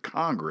report to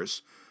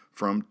Congress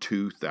from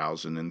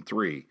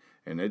 2003.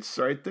 And it's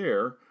right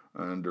there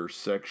under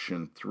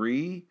Section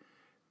 3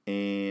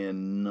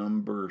 and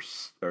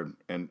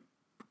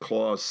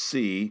Clause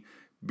C,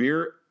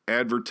 beer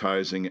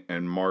advertising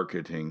and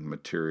marketing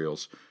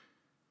materials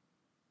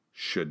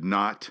should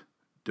not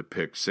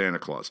depict Santa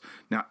Claus.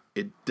 Now,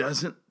 it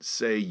doesn't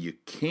say you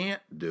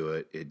can't do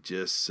it. It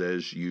just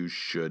says you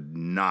should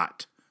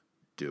not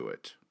do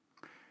it.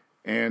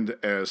 And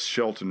as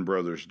Shelton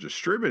Brothers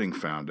Distributing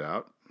found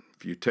out,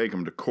 if you take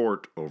them to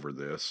court over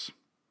this,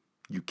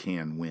 you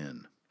can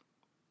win.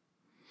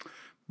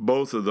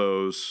 Both of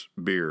those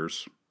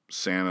beers,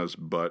 Santa's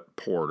Butt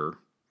Porter,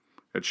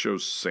 it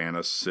shows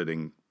Santa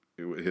sitting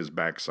his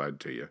backside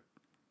to you,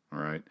 all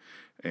right?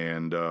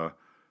 And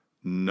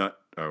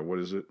what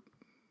is it?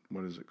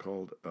 What is it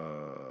called?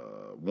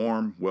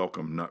 Warm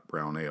Welcome Nut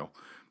Brown Ale.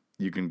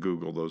 You can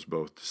Google those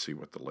both to see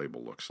what the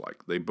label looks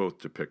like. They both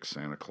depict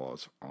Santa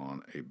Claus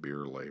on a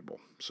beer label.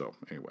 So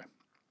anyway,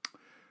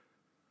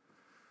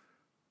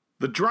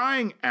 the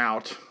drying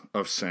out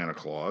of Santa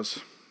Claus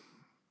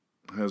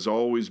has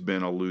always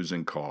been a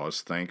losing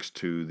cause thanks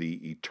to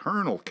the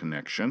eternal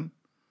connection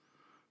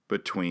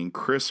between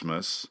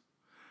Christmas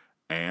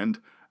and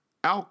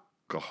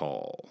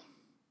alcohol.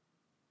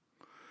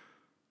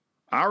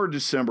 Our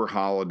December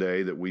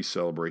holiday that we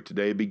celebrate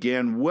today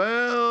began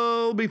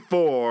well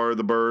before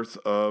the birth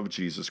of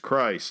Jesus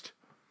Christ,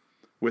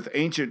 with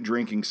ancient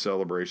drinking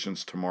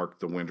celebrations to mark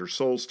the winter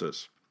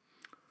solstice.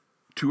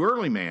 To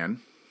early man,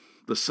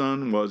 the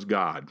sun was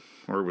God,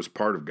 or was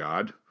part of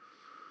God,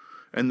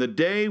 and the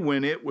day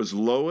when it was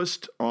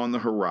lowest on the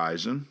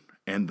horizon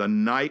and the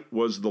night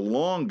was the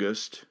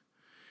longest,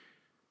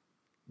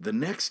 the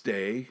next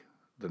day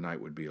the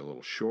night would be a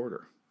little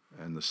shorter,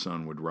 and the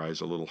sun would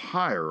rise a little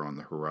higher on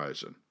the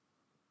horizon.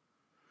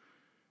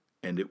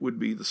 And it would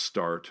be the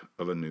start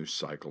of a new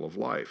cycle of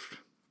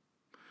life.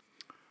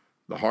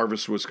 The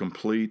harvest was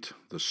complete,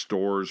 the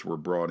stores were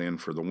brought in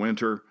for the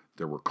winter,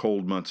 there were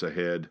cold months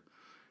ahead,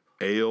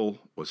 ale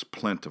was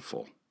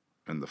plentiful,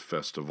 and the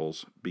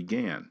festivals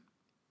began.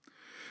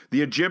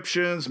 The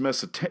Egyptians,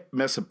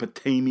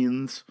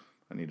 Mesopotamians,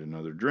 I need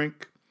another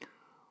drink.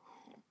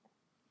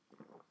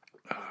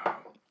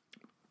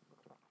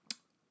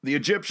 The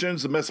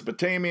Egyptians, the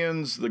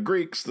Mesopotamians, the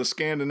Greeks, the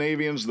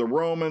Scandinavians, the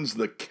Romans,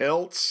 the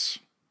Celts,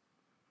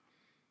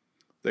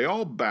 they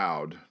all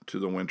bowed to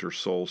the winter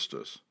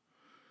solstice.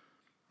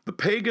 The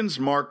pagans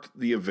marked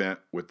the event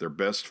with their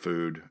best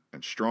food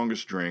and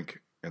strongest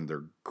drink and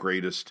their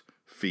greatest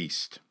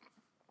feast.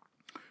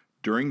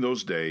 During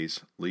those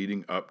days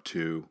leading up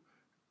to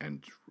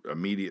and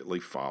immediately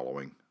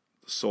following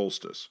the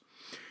solstice.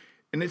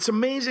 And it's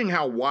amazing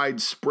how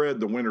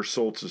widespread the winter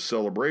solstice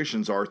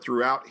celebrations are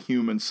throughout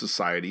human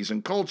societies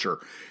and culture.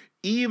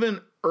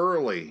 Even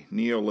early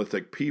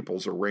Neolithic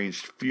peoples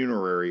arranged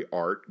funerary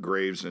art,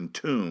 graves, and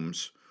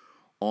tombs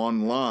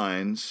on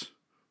lines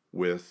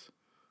with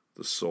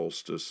the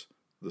solstice,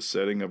 the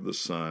setting of the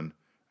sun,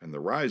 and the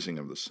rising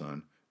of the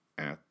sun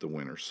at the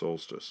winter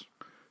solstice.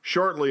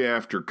 Shortly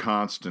after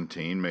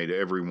Constantine made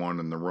everyone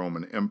in the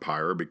Roman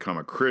Empire become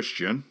a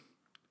Christian,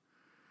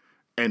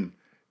 and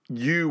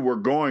you were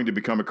going to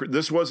become a Christian.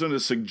 This wasn't a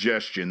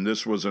suggestion,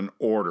 this was an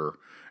order.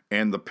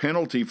 And the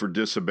penalty for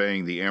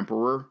disobeying the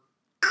emperor,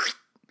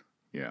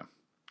 yeah.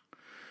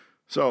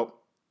 So,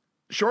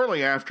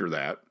 shortly after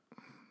that,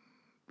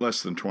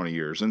 less than 20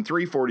 years. In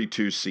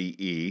 342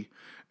 CE,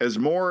 as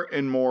more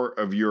and more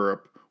of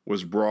Europe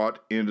was brought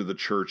into the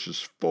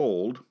church's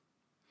fold,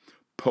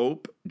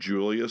 Pope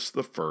Julius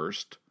I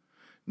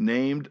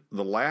named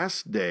the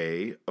last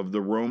day of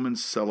the Roman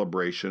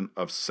celebration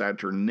of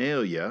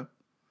Saturnalia,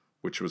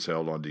 which was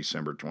held on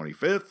December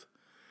 25th,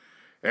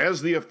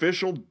 as the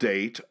official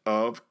date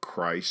of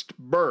Christ's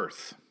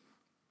birth.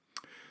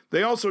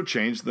 They also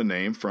changed the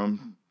name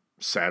from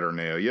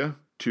Saturnalia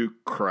to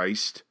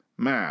Christ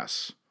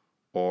Mass,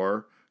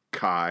 or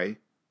Kai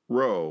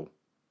Rho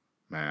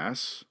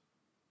Mass,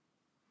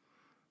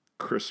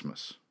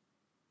 Christmas.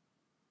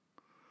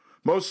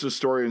 Most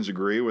historians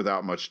agree,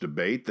 without much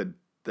debate,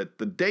 that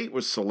the date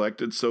was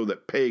selected so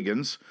that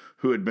pagans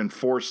who had been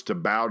forced to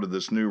bow to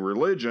this new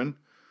religion,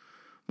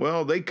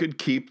 well, they could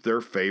keep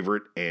their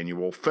favorite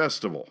annual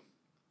festival.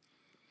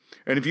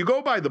 And if you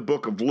go by the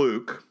book of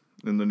Luke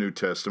in the New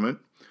Testament,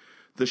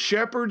 the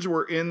shepherds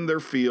were in their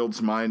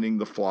fields minding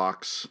the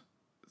flocks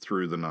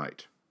through the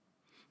night.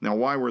 Now,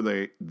 why were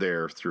they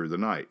there through the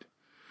night?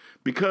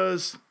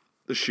 Because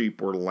the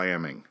sheep were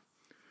lambing.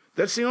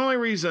 That's the only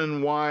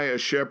reason why a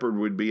shepherd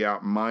would be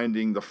out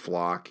minding the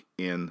flock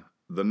in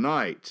the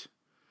night.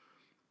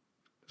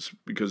 It's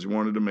because he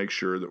wanted to make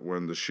sure that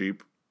when the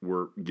sheep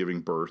were giving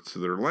birth to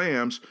their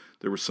lambs,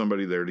 there was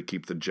somebody there to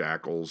keep the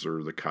jackals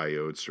or the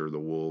coyotes or the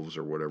wolves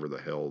or whatever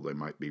the hell they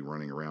might be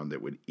running around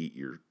that would eat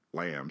your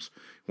lambs.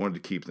 He wanted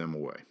to keep them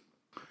away.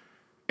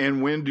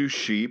 And when do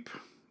sheep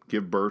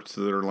give birth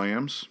to their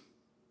lambs?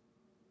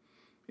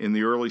 In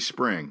the early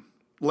spring,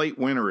 late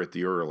winter at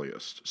the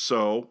earliest.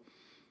 So,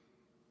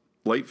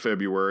 late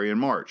February and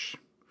March.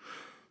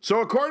 So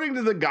according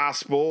to the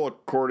gospel,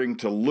 according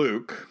to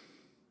Luke,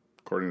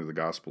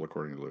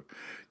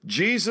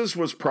 Jesus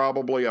was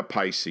probably a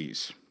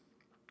Pisces,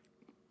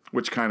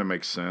 which kind of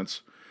makes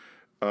sense,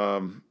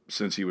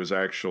 since he was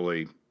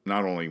actually,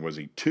 not only was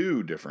he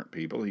two different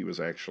people, he was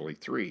actually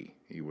three.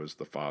 He was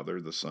the Father,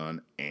 the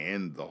Son,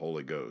 and the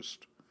Holy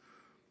Ghost.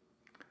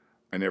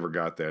 I never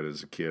got that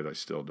as a kid. I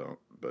still don't,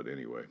 but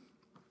anyway.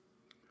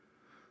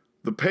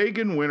 The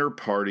pagan winter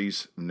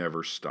parties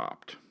never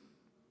stopped.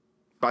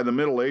 By the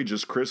Middle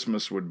Ages,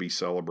 Christmas would be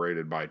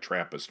celebrated by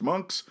Trappist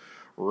monks,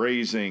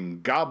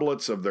 raising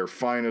goblets of their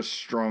finest,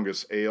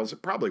 strongest ales.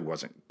 It probably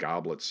wasn't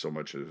goblets so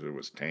much as it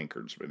was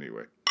tankards, but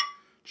anyway.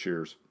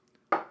 Cheers.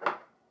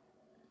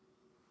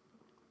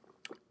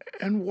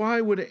 And why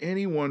would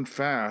anyone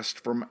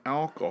fast from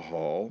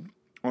alcohol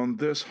on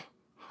this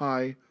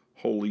high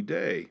holy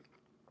day?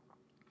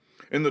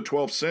 In the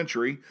 12th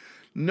century,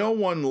 no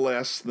one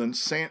less than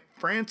St.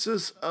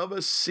 Francis of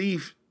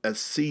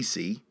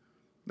Assisi,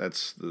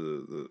 that's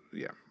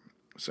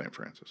St.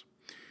 Francis,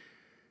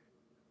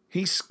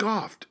 he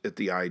scoffed at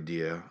the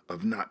idea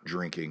of not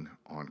drinking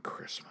on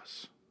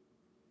Christmas.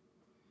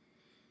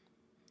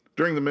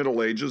 During the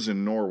Middle Ages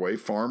in Norway,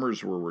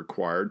 farmers were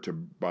required to,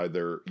 by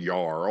their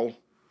jarl,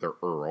 their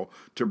earl,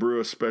 to brew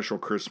a special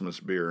Christmas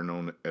beer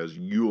known as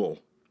Yule.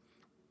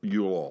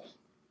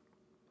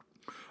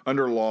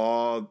 Under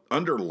law,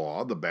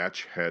 the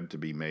batch had to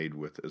be made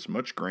with as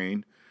much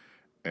grain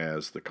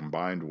as the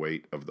combined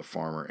weight of the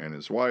farmer and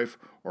his wife,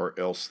 or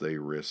else they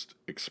risked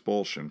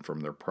expulsion from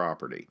their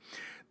property.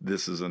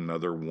 This is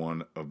another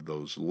one of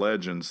those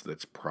legends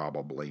that's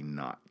probably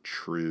not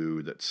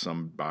true, that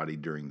somebody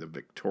during the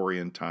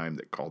Victorian time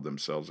that called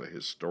themselves a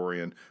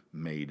historian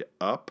made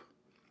up.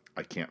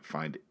 I can't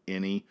find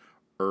any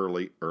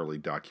early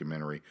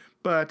documentary.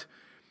 But,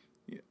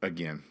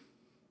 again,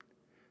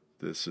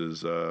 this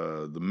is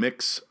the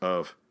mix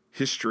of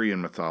history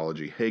and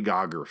mythology,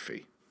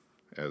 hagiography,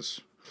 as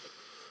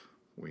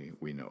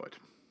we know it.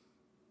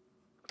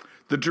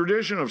 The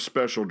tradition of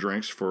special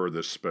drinks for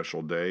this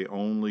special day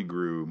only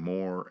grew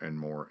more and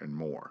more and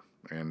more.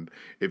 And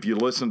if you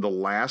listen to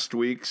last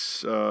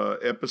week's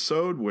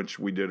episode, which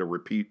we did a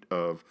repeat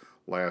of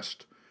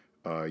last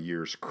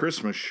year's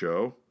Christmas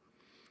show,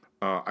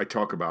 I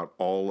talk about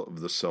all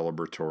of the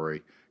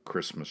celebratory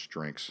Christmas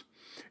drinks,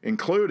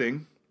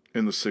 including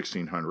in the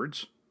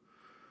 1600s,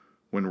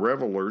 when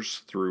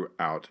revelers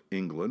throughout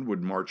England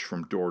would march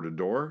from door to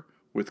door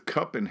with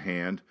cup in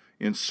hand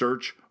in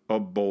search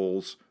of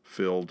bowls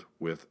filled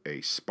with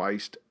a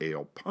spiced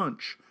ale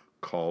punch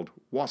called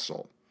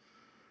wassail.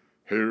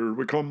 Here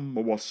we come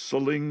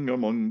a-wassailing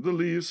among the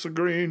leaves of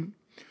green.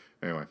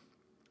 Anyway,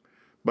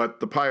 but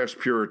the pious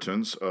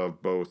Puritans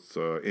of both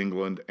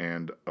England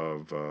and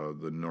of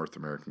the North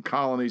American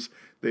colonies,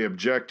 they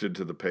objected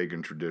to the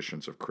pagan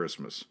traditions of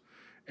Christmas.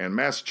 And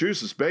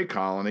Massachusetts Bay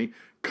Colony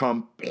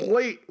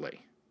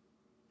completely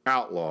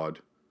outlawed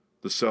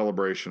the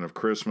celebration of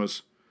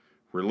Christmas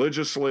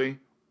religiously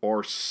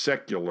or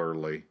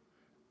secularly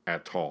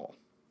at all.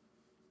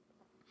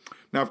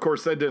 Now, of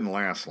course, that didn't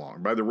last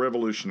long. By the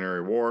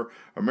Revolutionary War,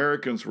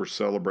 Americans were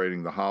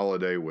celebrating the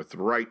holiday with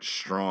right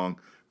strong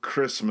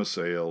Christmas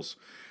ales.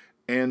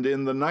 And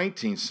in the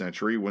 19th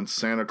century, when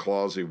Santa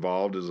Claus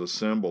evolved as a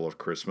symbol of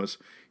Christmas,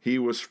 he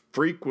was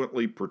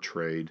frequently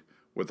portrayed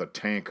with a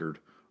tankard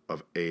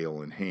of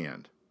ale in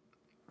hand.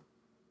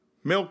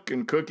 Milk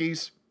and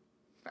cookies?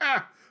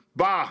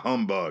 Bah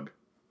humbug.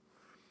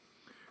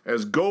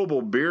 As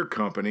Goebel Beer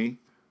Company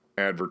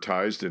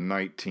advertised in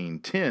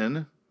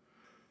 1910,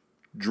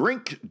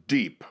 drink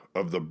deep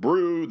of the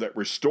brew that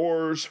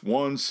restores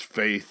one's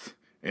faith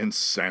in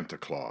Santa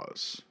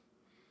Claus.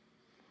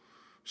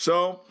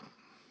 So,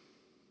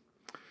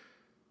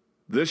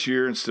 this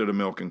year, instead of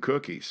milk and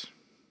cookies,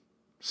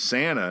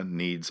 Santa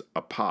needs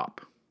a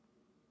pop.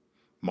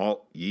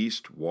 Malt,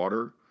 yeast,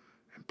 water,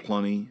 and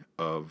plenty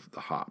of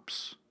the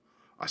hops.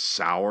 A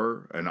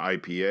sour, an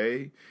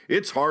IPA,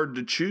 it's hard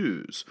to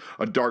choose.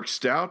 A dark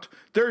stout,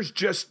 there's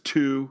just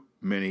too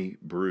many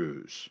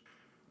brews.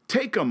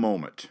 Take a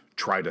moment,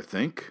 try to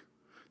think.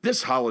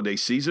 This holiday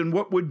season,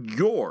 what would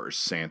your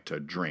Santa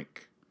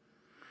drink?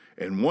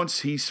 And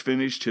once he's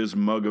finished his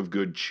mug of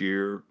good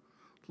cheer,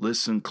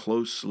 listen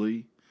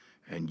closely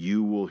and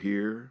you will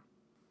hear,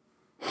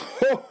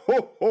 ho,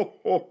 ho, ho,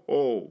 ho,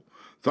 ho.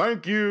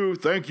 Thank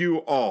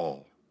you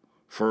all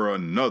for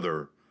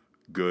another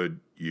good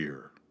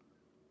year.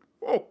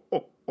 Ho,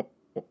 ho, ho,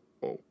 ho,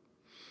 ho.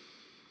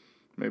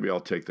 Maybe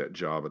I'll take that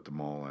job at the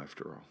mall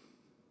after all,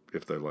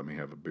 if they let me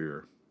have a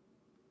beer.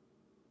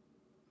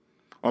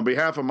 On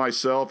behalf of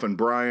myself and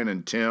Brian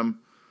and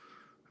Tim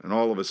and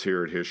all of us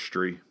here at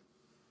History,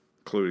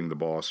 including the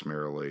boss,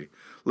 Mary Lee,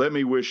 let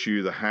me wish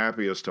you the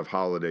happiest of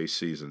holiday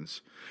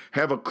seasons.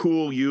 Have a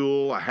cool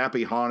Yule, a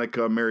happy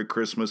Hanukkah, Merry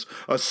Christmas,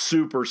 a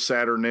super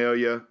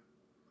Saturnalia,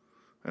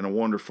 and a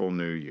wonderful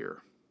New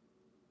Year.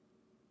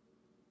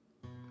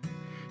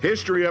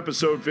 History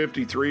Episode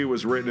 53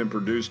 was written and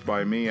produced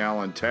by me,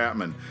 Alan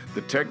Tatman.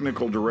 The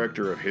technical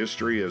director of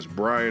History is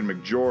Brian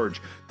McGeorge.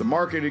 The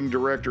marketing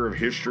director of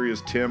History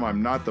is Tim.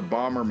 I'm not the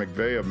Bomber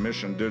McVeigh of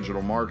Mission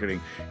Digital Marketing.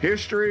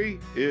 History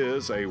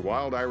is a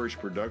Wild Irish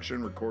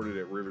production recorded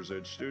at River's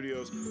Edge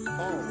Studios.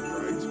 All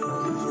rights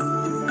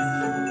reserved.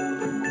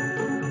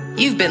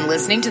 You've been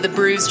listening to The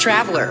Bruised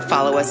Traveler.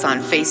 Follow us on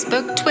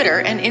Facebook,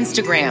 Twitter, and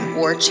Instagram,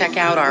 or check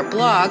out our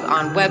blog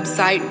on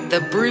website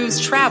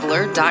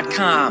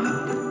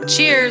thebruisedtraveler.com.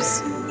 Cheers!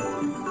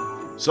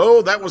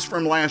 So that was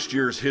from last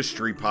year's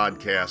History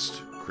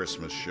Podcast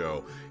Christmas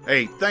show.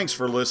 Hey, thanks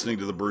for listening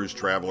to The Bruised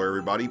Traveler,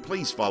 everybody.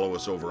 Please follow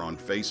us over on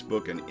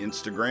Facebook and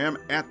Instagram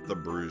at The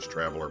Bruised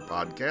Traveler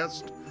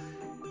Podcast.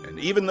 And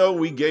even though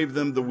we gave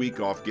them the week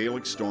off,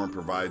 Gaelic Storm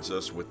provides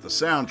us with the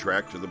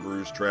soundtrack to The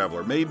Bruised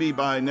Traveler. Maybe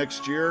by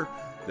next year,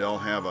 they'll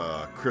have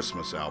a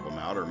Christmas album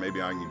out, or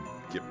maybe I can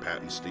get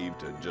Pat and Steve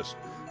to just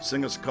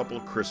sing us a couple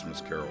of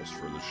Christmas carols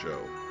for the show.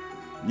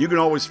 You can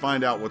always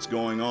find out what's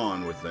going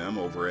on with them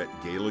over at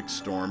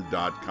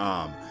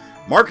GaelicStorm.com.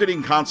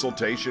 Marketing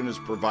consultation is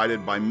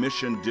provided by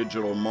Mission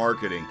Digital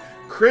Marketing.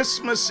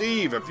 Christmas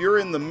Eve, if you're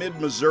in the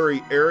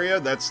mid-Missouri area,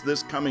 that's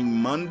this coming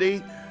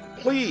Monday,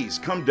 please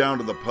come down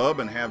to the pub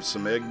and have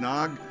some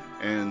eggnog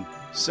and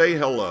say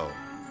hello.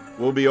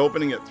 We'll be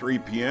opening at 3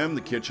 p.m.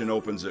 The kitchen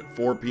opens at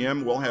 4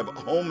 p.m. We'll have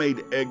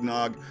homemade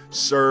eggnog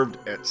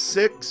served at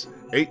 6,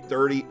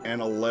 8:30,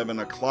 and 11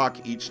 o'clock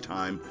each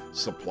time,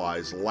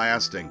 supplies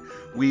lasting.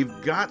 We've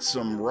got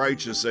some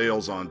righteous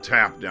ales on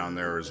tap down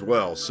there as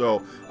well,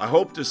 so I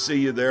hope to see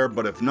you there,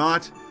 but if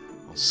not,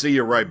 I'll see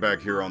you right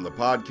back here on the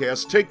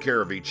podcast. Take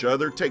care of each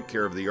other, take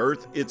care of the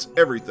earth. It's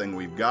everything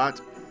we've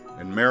got.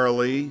 And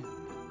Marilee,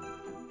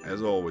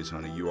 as always,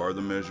 honey, you are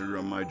the measure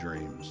of my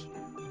dreams.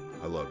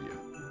 I love you.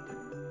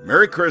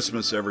 Merry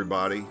Christmas,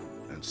 everybody,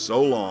 and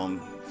so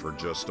long for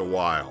just a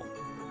while.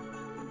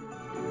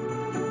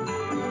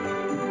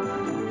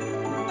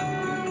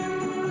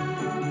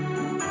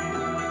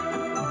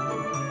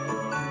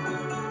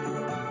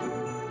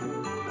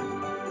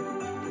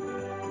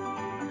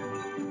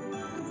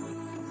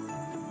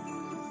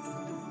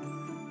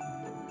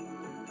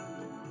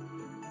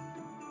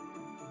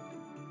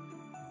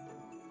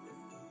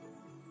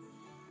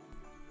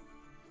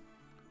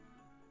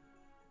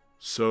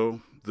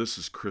 So, this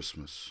is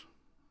Christmas,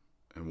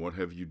 and what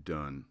have you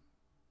done?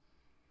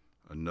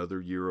 Another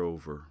year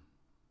over,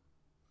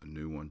 a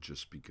new one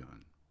just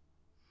begun.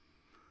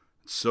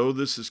 So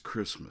this is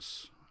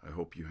Christmas. I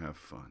hope you have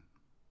fun.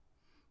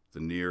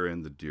 The near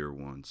and the dear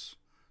ones,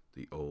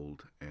 the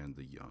old and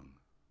the young.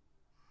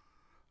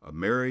 A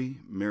merry,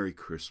 merry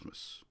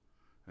Christmas,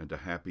 and a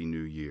happy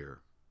new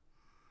year.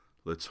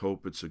 Let's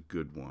hope it's a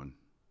good one,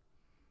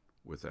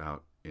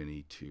 without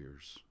any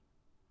tears.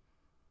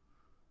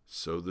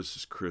 So this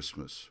is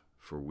Christmas,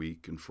 for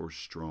weak and for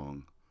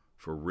strong,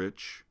 for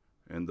rich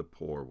and the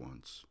poor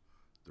ones.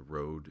 The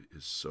road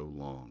is so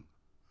long.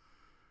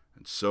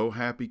 And so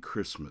happy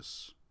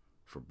Christmas,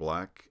 for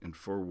black and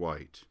for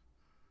white,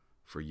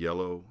 for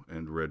yellow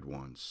and red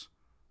ones.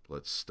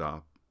 Let's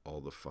stop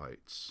all the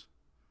fights.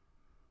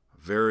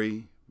 A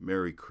very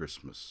Merry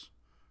Christmas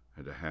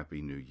and a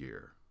Happy New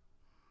Year.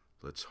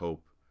 Let's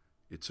hope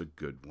it's a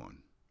good one,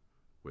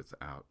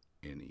 without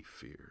any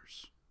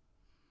fears.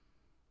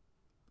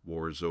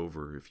 War is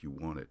over if you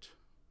want it.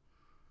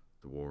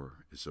 The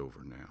war is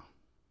over now.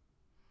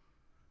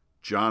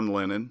 John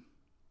Lennon,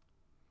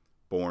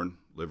 born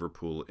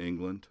Liverpool,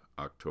 England,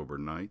 October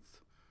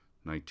 9th,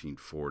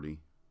 1940.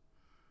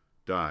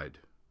 Died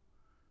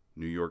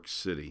New York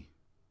City,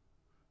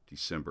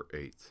 December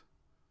 8th,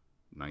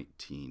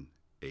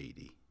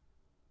 1980.